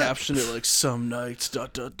saw and he that. captioned it like "some nights." ...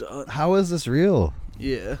 How is this real?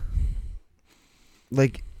 Yeah,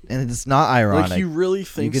 Like, and it's not ironic. like he really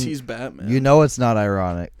thinks can- he's Batman. You know it's not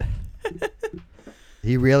ironic.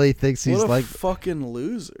 He really thinks he's what a like fucking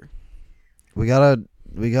loser. we gotta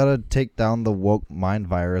take down the woke mind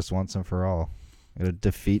virus once and for all. We gotta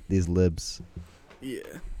defeat these libs, Yeah,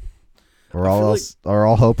 or I all feel else, or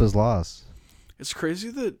all hope is lost. it's crazy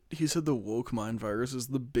that he said the woke mind virus is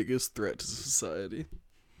the biggest threat to society.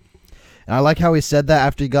 And I like how he said that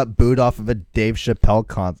after he got booed off of a Dave Chappelle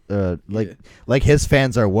Yeah. like his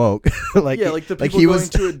fans are woke. like Yeah, like the people he going was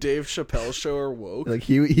to a Dave Chappelle show are woke. like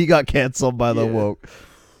he got canceled by the Yeah. woke,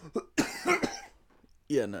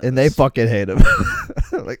 Yeah, no, and they fucking hate him.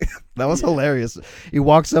 Like that was hilarious. He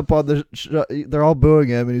walks up on the they're all booing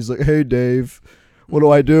him, and he's like, "Hey Dave, what do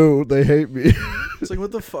I do? They hate me." It's like,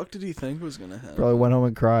 what the fuck did he think was gonna happen? Probably went home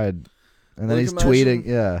and cried. And then Like, he's imagine- tweeting,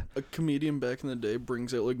 yeah. A comedian back in the day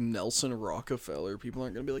brings out like Nelson Rockefeller. People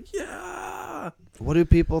aren't gonna be like, yeah. What do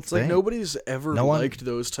people It's like nobody's ever No one- liked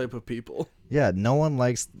those type of people. Yeah, no one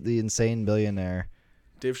likes the insane billionaire.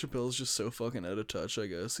 Dave Chappelle's just so fucking out of touch. I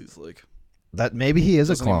guess he's like That maybe he is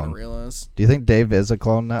a doesn't even clone. realize. Do you think Dave is a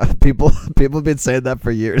clone now? People have been saying that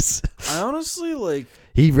for years. I honestly like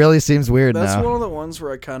He really seems weird that's now. one of the ones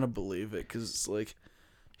where I kind of believe it because it's like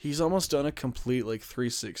he's almost done a complete like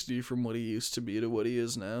 360 from what he used to be to what he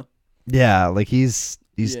is now. Yeah, like he's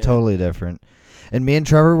Yeah. totally different. And me and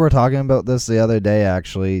Trevor were talking about this the other day.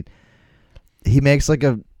 Actually, he makes like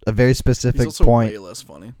a very He's specific also point. way less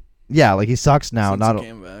funny. Yeah, like he sucks now. since Not he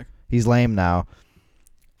came back. he's lame now.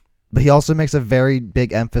 But he also makes a very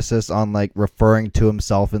big emphasis on like referring to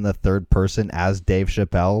himself in the third person as Dave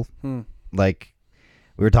Chappelle. Like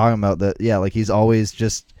we were talking about that. Yeah, like he's always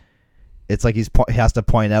just. It's like he has to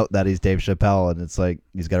point out that he's Dave Chappelle, and it's like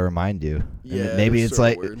he's got to remind you. And Yeah, maybe it's it's sorta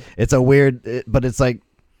like weird. it's a weird, but it's like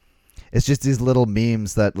it's just these little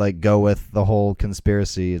memes that like go with the whole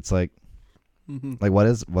conspiracy. It's like like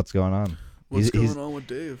what's going on? What's He's- going on with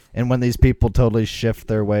Dave? And when these people totally shift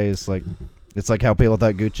their ways, like it's like how people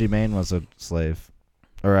thought Gucci Mane was a slave,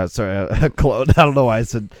 or a clone. I don't know why I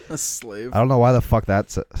said. A slave. I don't know why the fuck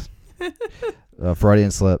that's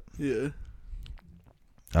Freudian slip. Yeah.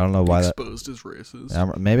 I don't know why Exposed as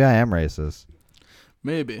racist. maybe I am racist.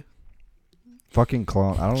 Maybe. Fucking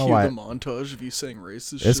clone. I don't know Cue why. the montage of you saying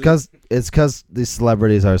racist It's shit. because these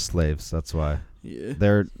celebrities are slaves. That's why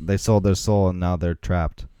Yeah, they sold their soul and now they're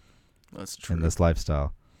trapped that's true. in this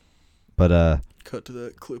lifestyle. But Cut to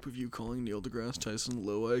that clip of you calling Neil deGrasse Tyson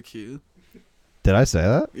low IQ. did I say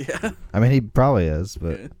that? Yeah. I mean, he probably is.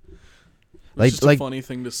 But Yeah. Like- It's just like- a funny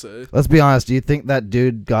thing to say. let's be honest. Do you think that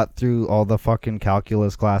dude got through all the fucking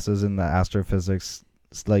calculus classes in the astrophysics?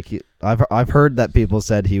 Like I've heard that people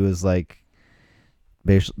said he was like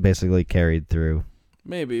basically carried through.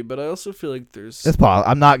 Maybe, but I also feel like there's It's possible.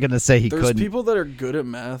 I'm not gonna say he there's couldn't. people that are good at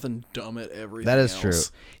math and dumb at everything. That is true.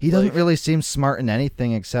 else. He doesn't like- really seem smart in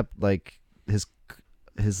anything except like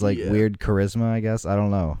his like Yeah. weird charisma. I guess I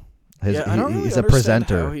don't know. Yeah, I don't really he's a understand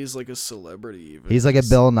presenter. how he's like a celebrity. Even He's like a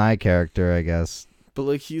Bill Nye character, I guess. But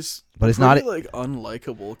like he's not like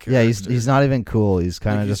unlikable character. Yeah, he's not even cool. He's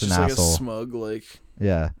kind of like, just an like asshole. a smug like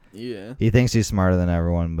Yeah. yeah. He thinks he's smarter than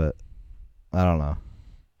everyone, but I don't know.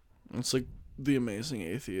 It's like The Amazing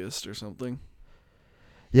Atheist or something.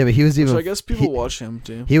 Yeah, but he was even. Which I guess people watch him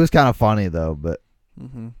too. He was kind of funny though, but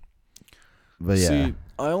yeah. See,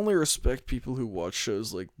 I only respect people who watch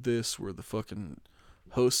shows like this where the fucking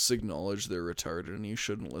hosts acknowledge they're retarded and you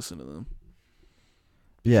shouldn't listen to them.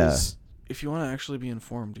 Yeah. Because if you want to actually be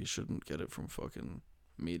informed, you shouldn't get it from fucking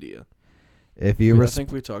media. If you I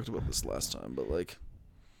think we talked about this last time, but like,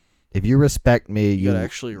 if you respect me, you gotta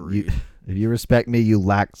actually read. If you respect me, you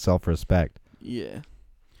lack self-respect. Yeah.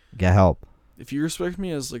 Get help. If you respect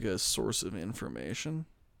me as like a source of information,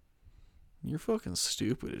 you're fucking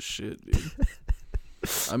stupid as shit, dude.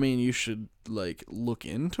 I mean, you should like look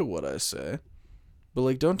into what I say, but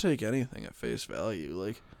like don't take anything at face value.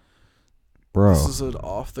 Like, Bro. this is an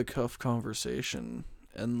off-the-cuff conversation,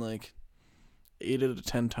 and like 8 out of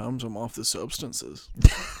 10 times I'm off the substances.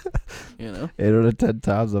 You know? 8 out of 10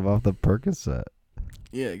 times I'm off the Percocet.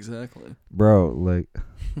 Yeah, exactly. Bro, like,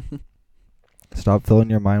 stop filling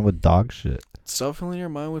your mind with dog shit. Stop filling your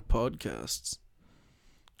mind with podcasts.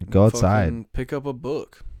 Go outside. Fucking pick up a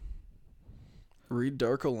book. Read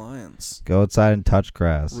Dark Alliance. Go outside and touch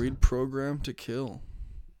grass. Read Program to Kill.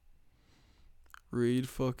 Read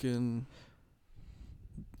fucking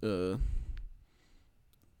I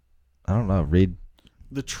don't know. Read.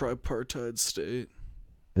 The Tripartite State.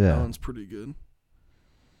 Yeah. That one's pretty good.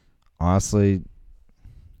 Honestly.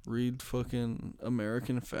 Read fucking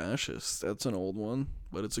American Fascists. That's an old one,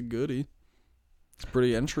 but it's a goodie. It's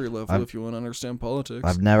pretty entry level if you want to understand politics.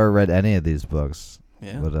 I've never read any of these books.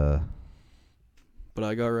 Yeah. But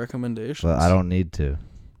I got recommendations. But I don't need to.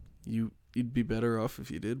 You'd be better off if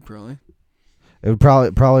you did, probably. It would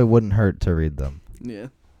probably wouldn't hurt to read them. Yeah.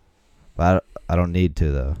 But I don't need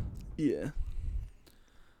to though. Yeah.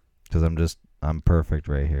 Because I'm perfect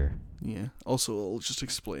right here. Yeah. Also, I'll just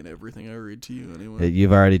explain everything I read to you anyway.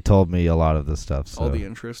 You've already told me a lot of this stuff. So. All the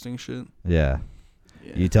interesting shit. Yeah.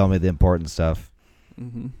 Yeah. You tell me the important stuff.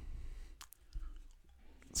 Mm-hmm.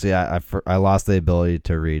 See, I lost the ability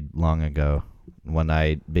to read long ago when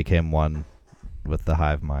I became one with the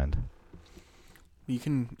hive mind. You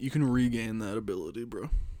can regain that ability, bro.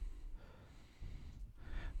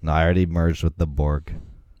 No, I already merged with the Borg.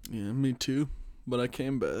 Yeah, me too. But I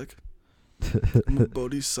came back. I'm a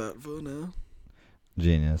bodhisattva now.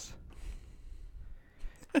 Genius.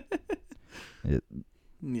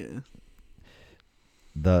 Yeah.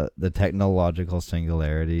 The technological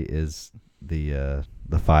singularity is the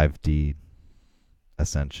 5D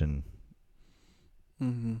ascension.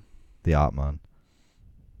 Mm-hmm. The Atman.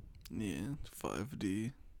 Yeah,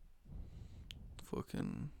 5D.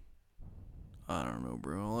 Fucking, I don't know,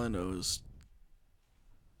 bro. All I know is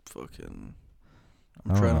fucking,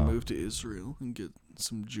 I'm trying to move to Israel and get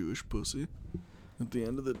some Jewish pussy at the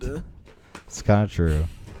end of the day. It's kind of true.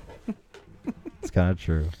 It's kind of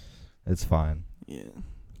true. It's fine. Yeah.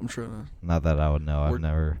 I'm trying to. Not that I would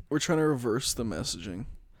know. We're trying to reverse the messaging.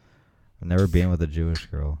 I've never been with a Jewish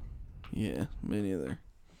girl. Yeah, me neither.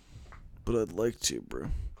 But I'd like to, bro.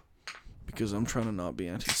 Because I'm trying to not be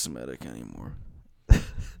anti-Semitic anymore.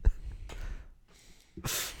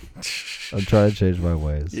 I'm trying to change my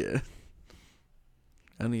ways. Yeah.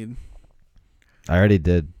 I already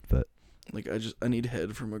did, but I need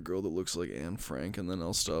head from a girl that looks like Anne Frank, and then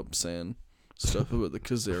I'll stop saying stuff about the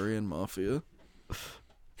Khazarian mafia.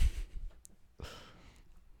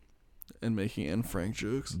 And making Anne Frank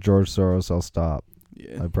jokes. George Soros, I'll stop.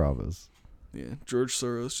 Yeah. I promise. Yeah. George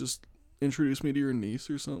Soros, just introduce me to your niece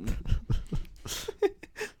or something.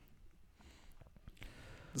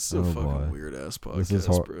 This is a fucking weird ass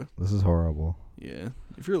podcast, bro. This is horrible. Yeah.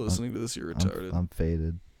 If you're listening to this, you're retarded. I'm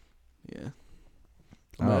faded. Yeah.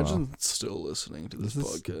 Imagine still listening to this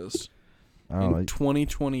podcast. In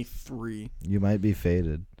 2023. You might be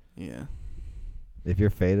faded. Yeah. If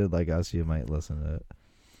you're faded like us, you might listen to it.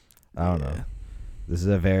 I don't know. This is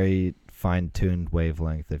a very fine-tuned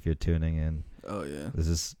wavelength if you're tuning in. Oh, yeah. This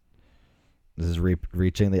is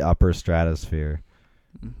reaching the upper stratosphere.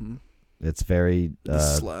 Mm-hmm. It's very... the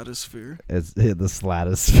slatosphere. It's the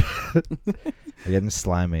slatosphere. We're getting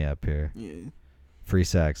slimy up here. Yeah. Free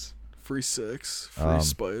sex. Free sex. Free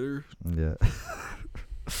spider. Yeah.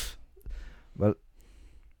 But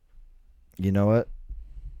you know what?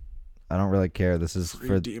 I don't really care. This is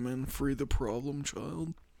free demon. Free the problem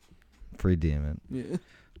child. Free demon. Yeah.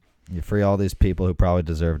 You free all these people who probably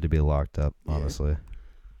deserve to be locked up, honestly.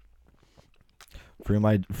 Free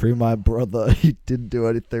my brother. He didn't do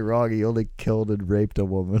anything wrong. He only killed and raped a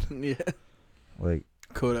woman. Yeah. Like,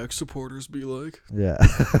 Kodak supporters be like. Yeah.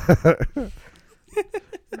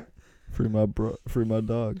 Free my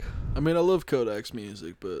dog. I mean, I love Kodak's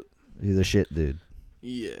music, but He's a shit dude.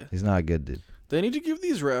 yeah. He's not a good dude. They need to give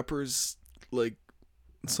these rappers, like,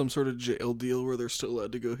 some sort of jail deal where they're still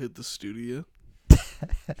allowed to go hit the studio.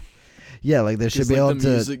 Yeah, like they should Is, be like, able the to.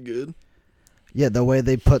 music good? Yeah, the way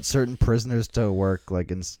they put certain prisoners to work, like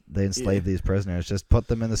they enslave Yeah. these prisoners, just put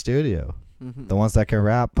them in the studio. Mm-hmm. The ones that can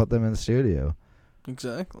rap, put them in the studio,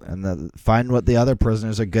 Exactly. and find what the other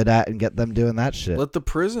prisoners are good at and get them doing that shit. Let the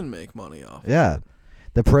prison make money off. Yeah,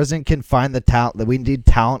 the prison can find the talent. That we need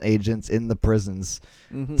talent agents in the prisons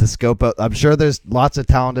Mm-hmm. to scope out. I'm sure there's lots of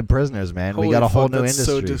talented prisoners, man. We got a whole new that's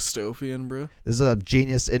industry. so dystopian, bro. This is a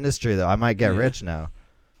genius industry, though. I might get Yeah. rich now.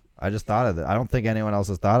 I just thought of it. I don't think anyone else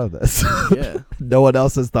has thought of this. Yeah. No one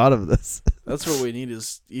else has thought of this. That's what we need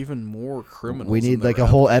is even more criminals. We in need the like a rap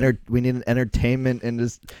whole game. we need an entertainment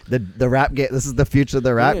industry. The rap game. This is the future of the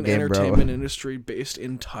We rap need an game, bro. entertainment industry based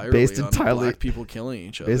entirely Based on entirely- black people killing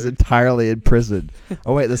each other. Is entirely in prison.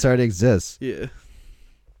 Oh wait, this already exists. Yeah.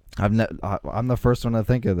 I'm the first one to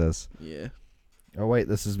think of this. Yeah. Oh wait,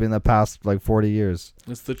 this has been the past like 40 years.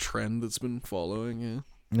 It's the trend that's been following,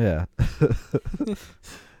 yeah. Yeah.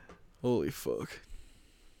 Holy fuck.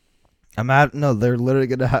 No, they're literally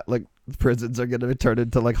gonna like prisons are gonna be turned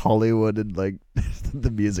into like Hollywood and like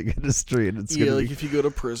the music industry, and it's Yeah, gonna like be if you go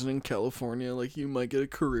to prison in California, like you might get a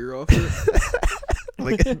career off it.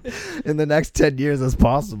 like in the next 10 years as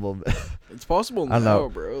possible. It's possible I don't know. now,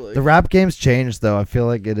 bro. Like, The rap game's changed though. I feel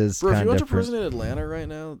like it is bro, if kind you of went to different. prison in Atlanta right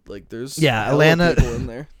now, like there's Yeah, hella Atlanta- people in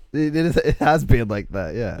there. It has been like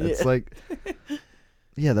that. Yeah, it's Yeah. like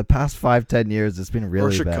yeah, the past 5-10 years it's been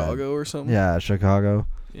really or bad. Chicago or something. Yeah, Chicago.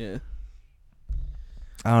 Yeah.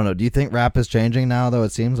 I don't know. Do you think rap is changing now though?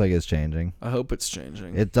 It seems like it's changing. I hope it's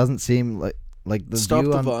changing. It doesn't seem like the Stop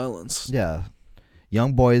view the on- violence. Yeah.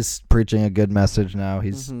 Young Boy's preaching a good message now.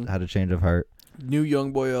 He's Mhm. had a change of heart. New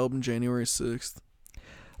YoungBoy album January 6th.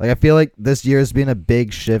 Like I feel like this year's been a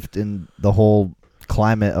big shift in the whole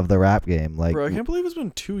climate of the rap game. Like Bro, I can't believe it's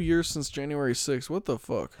been 2 years since January 6th. What the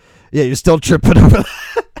fuck? yeah, you're still tripping over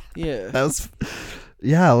that. Yeah. That was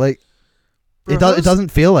yeah, like Bro, it doesn't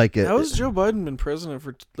feel like it. How has Joe Biden been president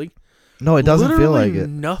for like No, it doesn't feel like literally it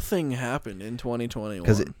nothing happened in 2021.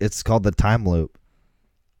 because it's called the time loop.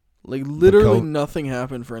 like literally co- nothing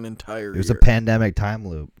happened for an entire It was year. a pandemic time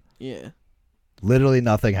loop. Yeah. Literally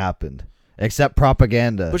nothing happened except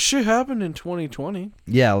propaganda. But shit happened in 2020.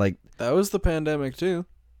 yeah, like That was the pandemic too.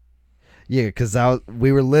 yeah, because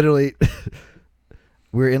we were literally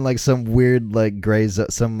we were in like some weird like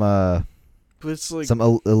some But it's like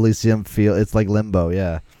Elysium field. It's like limbo.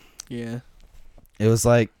 Yeah, yeah. it was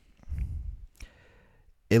like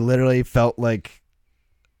it literally felt like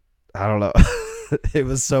I don't know. It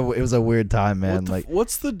was a weird time, man. Like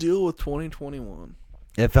What's the deal with 2021?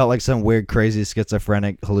 it felt like some weird, crazy,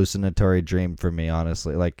 schizophrenic, hallucinatory dream for me.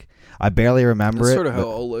 Honestly, like I barely remember That's it. sort of how but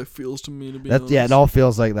all life feels to me, to be that's honest. yeah, it all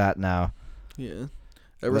feels like that now. Yeah.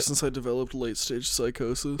 Ever Like- since I developed late stage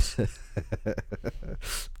psychosis.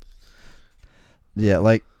 Yeah,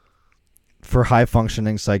 like for high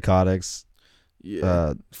functioning psychotics.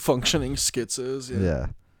 Yeah. Functioning schizos. Yeah. Yeah.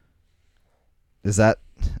 Is that?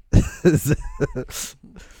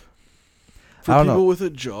 For I don't people know. with a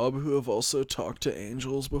job who have also talked to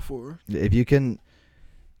angels before. If you can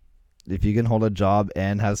hold a job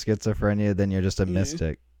and have schizophrenia, then you're just a Yeah.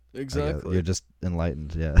 mystic. I guess. Exactly. You're just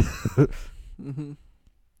enlightened. Yeah. hmm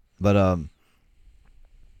But I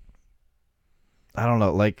don't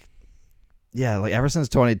know. Like, yeah. Like ever since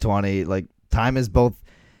 2020, like time has both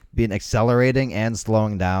been accelerating and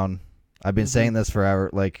slowing down. I've been Mhm. saying this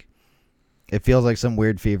forever. Like, it feels like some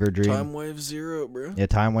weird fever dream. Time wave 0, bro. Yeah,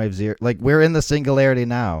 time wave zero. Like we're in the singularity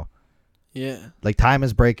now. Yeah. Like time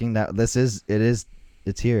is breaking down.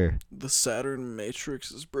 It's here. The Saturn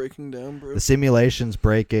matrix is breaking down, bro. The simulation's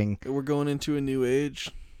breaking. We're going into a new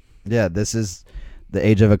age. Yeah, this is the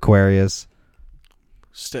age of Aquarius.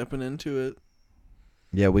 Stepping into it.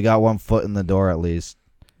 Yeah, we got one foot in the door at least.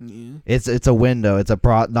 Yeah. It's a window. It's a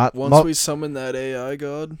not Once we summon that AI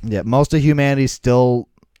god. yeah, most of humanity still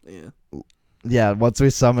Yeah. once we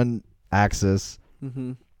summon Axis.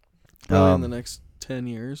 Mm-hmm. Probably in the Um, next 10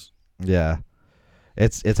 years. Yeah.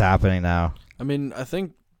 It's happening now. I mean, I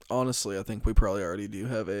think we probably already do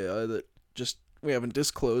have AI that just we haven't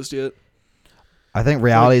disclosed yet. I think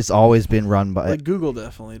reality's always been run by Like Google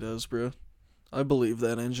definitely does, bro. I believe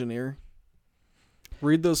that engineer.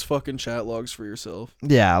 Read those fucking chat logs for yourself.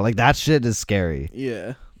 yeah, like that shit is scary.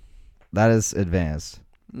 Yeah. That is advanced.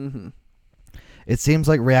 Mm-hmm. It seems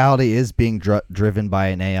like reality is being driven by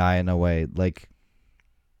an AI in a way. Like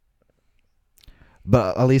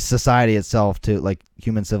but at least society itself too, like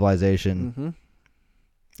human civilization. Mm-hmm.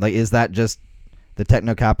 Like, is that just the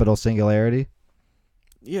techno-capital singularity?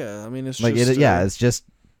 Yeah, I mean, it's Like, just it's just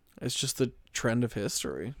it's just the trend of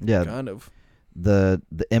history. Yeah. kind of. the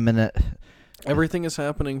imminent Everything is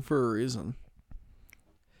happening for a reason.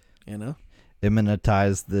 You know?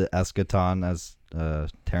 immanentize the eschaton, as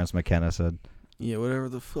Terrence McKenna said. Yeah, whatever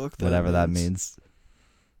the fuck that Whatever that means.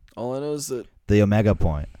 All I know is that, The Omega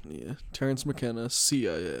Point. yeah, Terrence McKenna,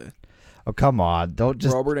 CIA. Oh, come on. Don't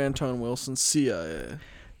just... Robert Anton Wilson, CIA.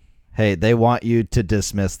 Hey, they want you to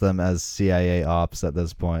dismiss them as CIA ops at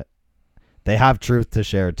this point. They have truth to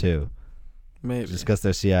share, too. Maybe. Just because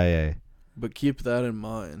they're CIA. But keep that in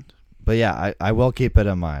mind. But yeah, I will keep it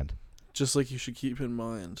in mind. Just like you should keep in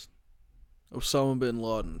mind Osama bin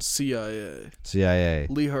Laden, CIA. CIA.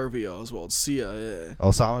 Lee Harvey Oswald, CIA.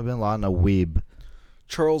 Osama bin Laden, a weeb.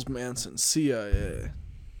 Charles Manson, CIA.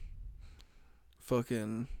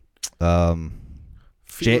 Fucking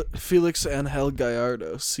Felix Angel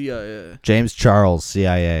Gallardo, CIA. James Charles,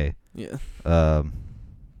 CIA. Yeah. Yeah.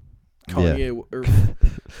 Kanye or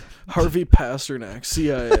Harvey Pasternak,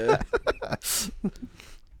 CIA.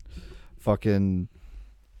 Fucking...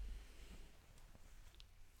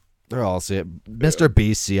 They're all CIA. Mr.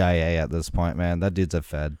 Beast, CIA at this point, man. That dude's a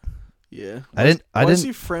fed. Yeah. I Why is didn't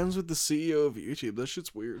he friends with the CEO of YouTube? That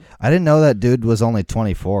shit's weird. I didn't know that dude was only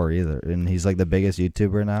 24 either, and he's like the biggest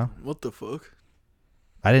YouTuber now. What the fuck?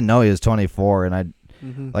 I didn't know he was 24, and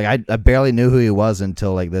I barely knew who he was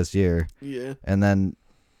until like this year. Yeah. And then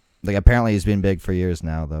like apparently he's been big for years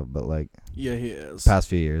now though, but like Yeah, he is. past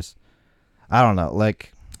few years. I don't know.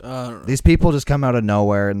 Like I don't know. these people just come out of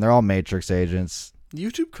nowhere and they're all Matrix agents.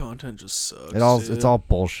 YouTube content just sucks. It's all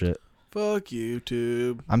bullshit. Fuck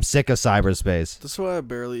YouTube. I'm sick of cyberspace. That's why I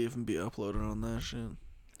barely even be uploaded on that shit.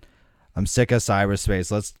 I'm sick of cyberspace.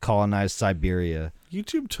 Let's colonize Siberia.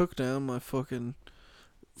 YouTube took down my fucking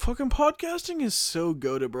podcasting is so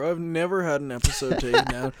goated, bro. I've never had an episode taken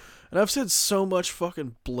down, and I've said so much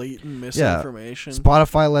fucking blatant misinformation.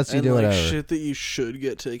 Spotify lets you and do like whatever. shit that you should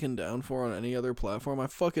get taken down for on any other platform.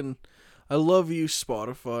 I love you,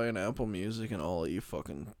 Spotify and Apple Music and all of you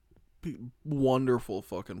fucking wonderful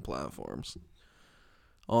fucking platforms.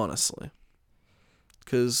 Honestly,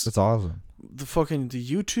 because It's awesome. the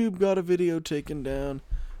YouTube got a video taken down.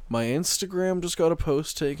 My Instagram just got a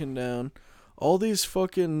post taken down. All these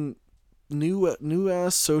fucking new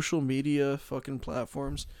ass social media fucking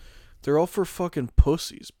platforms, they're all for fucking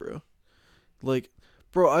pussies, bro. Like,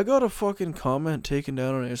 bro, I got a fucking comment taken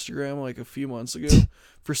down on Instagram like a few months ago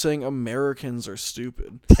for saying Americans are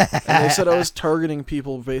stupid. And they said I was targeting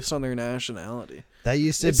people based on their nationality. That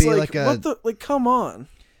used to It's be come on.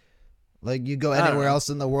 like you go I don't anywhere know. else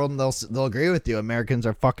in the world and they'll agree with you. Americans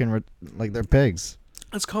are fucking like they're pigs.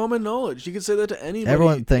 It's common knowledge. You can say that to anybody.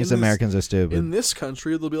 Everyone thinks in Americans are stupid. In this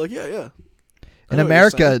country, they'll be like, yeah. I In know what you're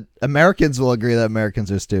America, saying. Americans will agree that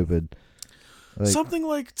Americans are stupid. Like, Something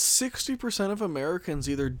like 60% of Americans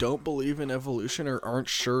either don't believe in evolution or aren't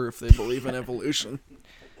sure if they believe in evolution.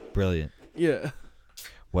 brilliant. Yeah.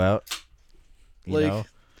 Well, you Like- know,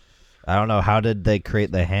 I don't know. How did they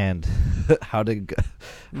create the hand? how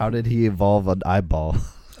did he evolve an eyeball?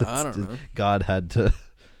 I don't know. God had to.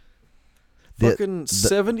 Fucking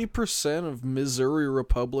 70% of Missouri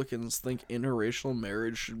Republicans think interracial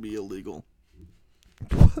marriage should be illegal.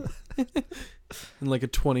 In like a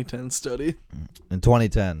 2010 study. In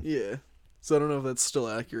 2010. Yeah. So I don't know if that's still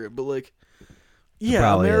accurate, but like, yeah,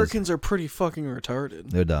 probably is. Americans are pretty fucking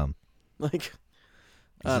retarded. They're dumb. Like,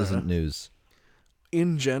 I This don't isn't know. news.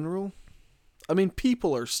 In general, I mean,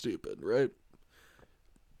 people are stupid, right?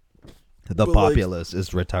 The But, like- populace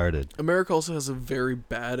is retarded. America also has a very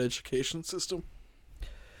bad education system.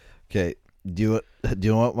 Okay, do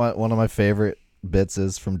you know what one of my favorite bits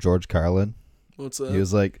is from George Carlin? What's that? He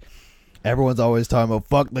was like, everyone's always talking about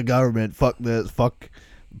fuck the government, fuck this, fuck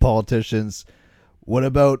politicians. What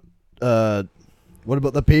about the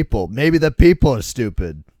people? Maybe the people are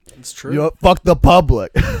stupid. It's true. You know what? Fuck the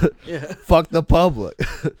public. Yeah. Fuck the public.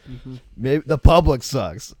 Maybe the public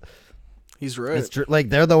sucks. He's right. It's true. Like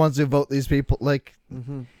they're the ones who vote these people. Like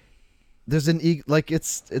Mm-hmm. there's an like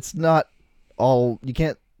it's not all. You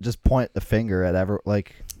can't just point the finger at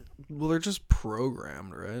like. Well, they're just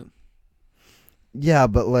programmed, right? Yeah,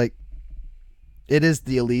 but like, it is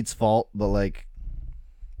the elite's fault. But like,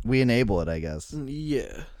 we enable it. I guess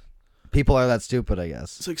Yeah. people are that stupid. I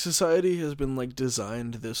guess It's like society has been like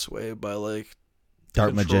designed this way by like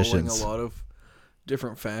dark controlling magicians. a lot of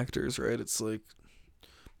different factors, right? It's like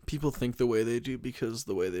people think the way they do because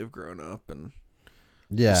the way they've grown up and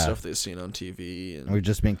the Yeah. stuff they've seen on TV and We've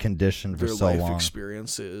just been conditioned for their so life long.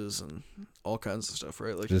 experiences and all kinds of stuff,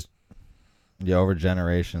 right? Like Just yeah, over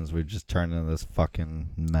generations, we've just turned into this fucking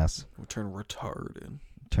mess. we turn retarded.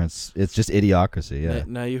 It's just idiocracy. Yeah.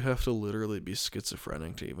 Now you have to literally be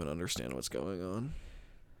schizophrenic to even understand what's going on.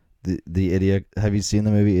 The idiot. Have you seen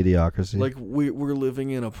the movie Idiocracy? Like we're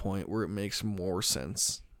living in a point where it makes more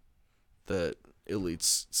sense that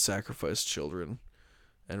elites sacrifice children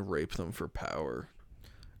and rape them for power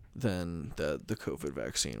than that the COVID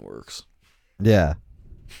vaccine works. Yeah.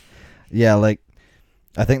 Yeah, like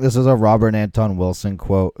I think this is a Robert Anton Wilson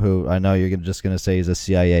quote, who I know you're just gonna say he's a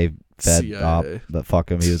CIA fed CIA. op, but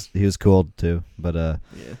fuck him, he was cool too. But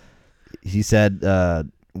Yeah. he said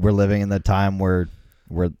we're living in the time where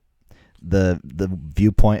the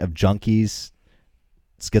viewpoint of junkies,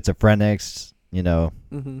 schizophrenics,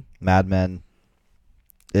 Mm-hmm. madmen,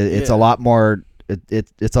 it's Yeah. a lot more.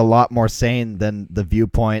 It's a lot more sane than the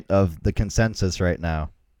viewpoint of the consensus right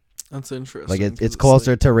now. That's interesting. Like 'cause it's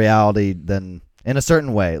closer like, to reality than in a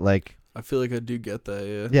certain way. Like I feel like I do get that.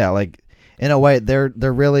 Yeah. yeah, like in a way they're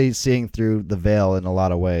really seeing through the veil in a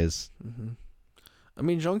lot of ways. Mm-hmm. I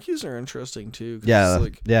mean, junkies are interesting too. 'Cause Yeah, it's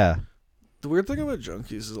like yeah, the weird thing about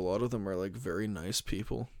junkies is a lot of them are like very nice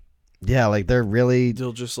people. yeah. Like they're really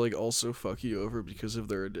They'll just like also fuck you over because of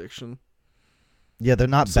their addiction. they're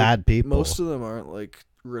not So bad people. Most of them aren't like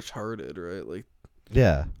retarded, right? Like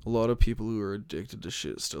yeah, a lot of people who are addicted to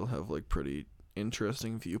shit still have like pretty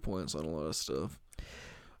interesting viewpoints on a lot of stuff.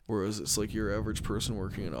 Whereas it's like your average person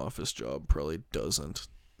working an office job probably doesn't.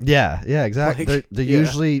 yeah, exactly. Like, they're yeah.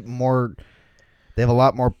 usually more. They have a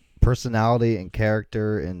lot more personality and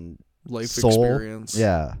character and Life soul. experience.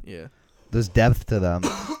 Yeah, Yeah. there's depth to them.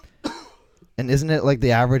 And isn't it like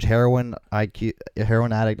the average heroin addict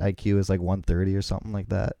IQ is like 130 or something like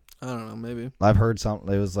that? I don't know, maybe. I've heard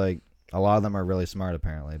something. It was like a lot of them are really smart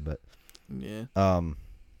apparently, but Yeah. But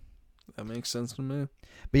That makes sense to me.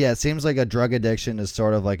 yeah, it seems like a drug addiction is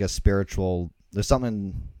sort of like a spiritual. There's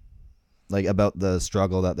something like about the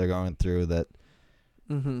struggle that they're going through that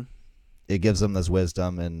Mm-hmm. it gives them this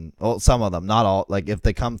wisdom, and well, some of them, not all. Like if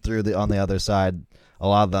they come through on the other side, a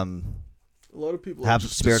lot of them. A lot of people Have are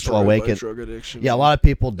just spiritual destroyed by awaken- drug addiction. Yeah, a lot of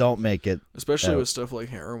people don't make it. especially uh, with stuff like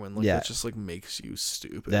heroin. Like yeah. that just like makes you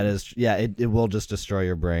stupid. That is, yeah, it will just destroy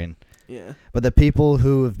your brain. Yeah. But the people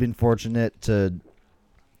who have been fortunate to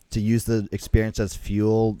use the experience as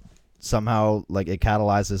fuel, somehow like it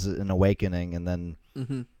catalyzes an awakening, and then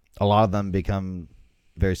Mm-hmm. a lot of them become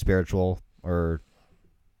very spiritual, or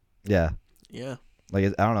yeah, Yeah. like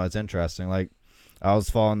I don't know, it's interesting. Like I was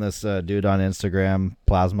following this dude on Instagram,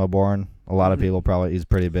 Plasmaborn. A lot of Mhm. people probably, he's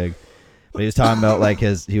pretty big, but he was talking about like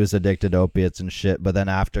he was addicted to opiates and shit. But then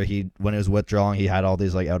after when he was withdrawing, he had all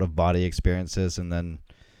these like out of body experiences, and then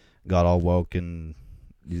got all woke, and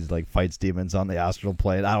he's like fights demons on the astral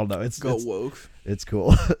plane. I don't know. It's woke. it's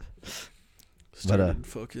cool. Started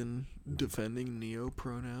fucking defending neo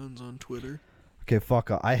pronouns on Twitter. Okay, fuck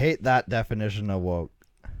off. I hate that definition of woke.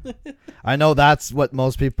 I know that's what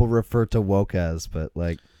most people refer to woke as, but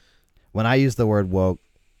like when I use the word woke,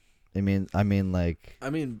 I mean like I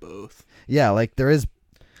mean both. yeah, like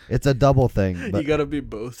it's a double thing. But You gotta be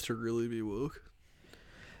both to really be woke.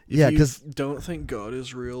 If Yeah, you 'cause- don't think God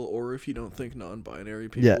is real, or if you don't think non-binary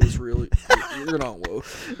people Yeah. is real, you're not woke.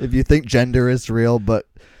 if you think gender is real, but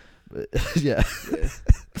yeah. Yeah,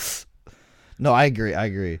 No, I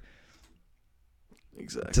agree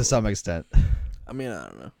exactly. to some extent. I mean, I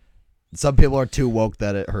don't know. Some people are too woke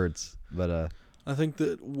that it hurts, but I think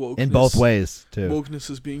that wokeness in both ways too. wokeness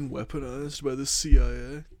is being weaponized by the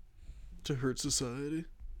CIA to hurt society.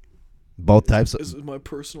 Both types This is my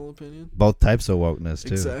personal opinion. of wokeness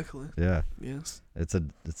too. Exactly. Yeah. Yes. It's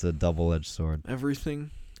a double-edged sword.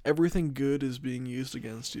 Everything good is being used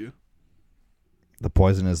against you. The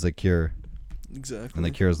poison is the cure, Exactly. and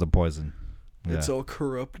the cure is the poison. Yeah. It's all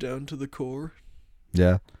corrupt down to the core,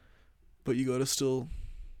 Yeah. but you gotta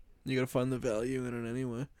find the value in it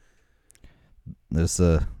anyway. There's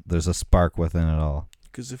a spark within it all.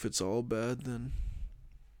 Because if it's all bad, then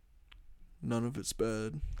none of it's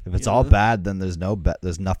bad. If it's Yeah. all bad, then there's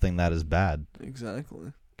nothing that is bad,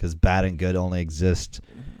 Exactly. because bad and good only exist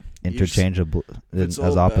You just- interchangeably If it's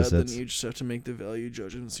as all opposites. bad, then you just have to make the value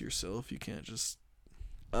judgments yourself. You can't just.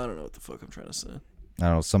 I don't know what the fuck I'm trying to say. I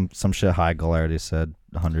don't know, some shit Heigl already said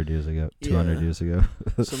 100 years ago, 200 Yeah. years ago.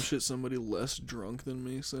 Some shit somebody less drunk than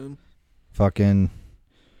me said. Fucking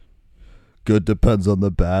good depends on the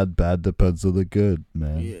bad depends on the good,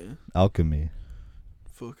 man. Yeah. Alchemy.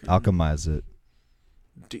 Fucking. Alchemize it.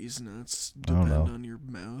 These nuts I don't depend know. on your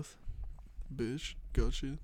mouth. Bitch. Gotcha.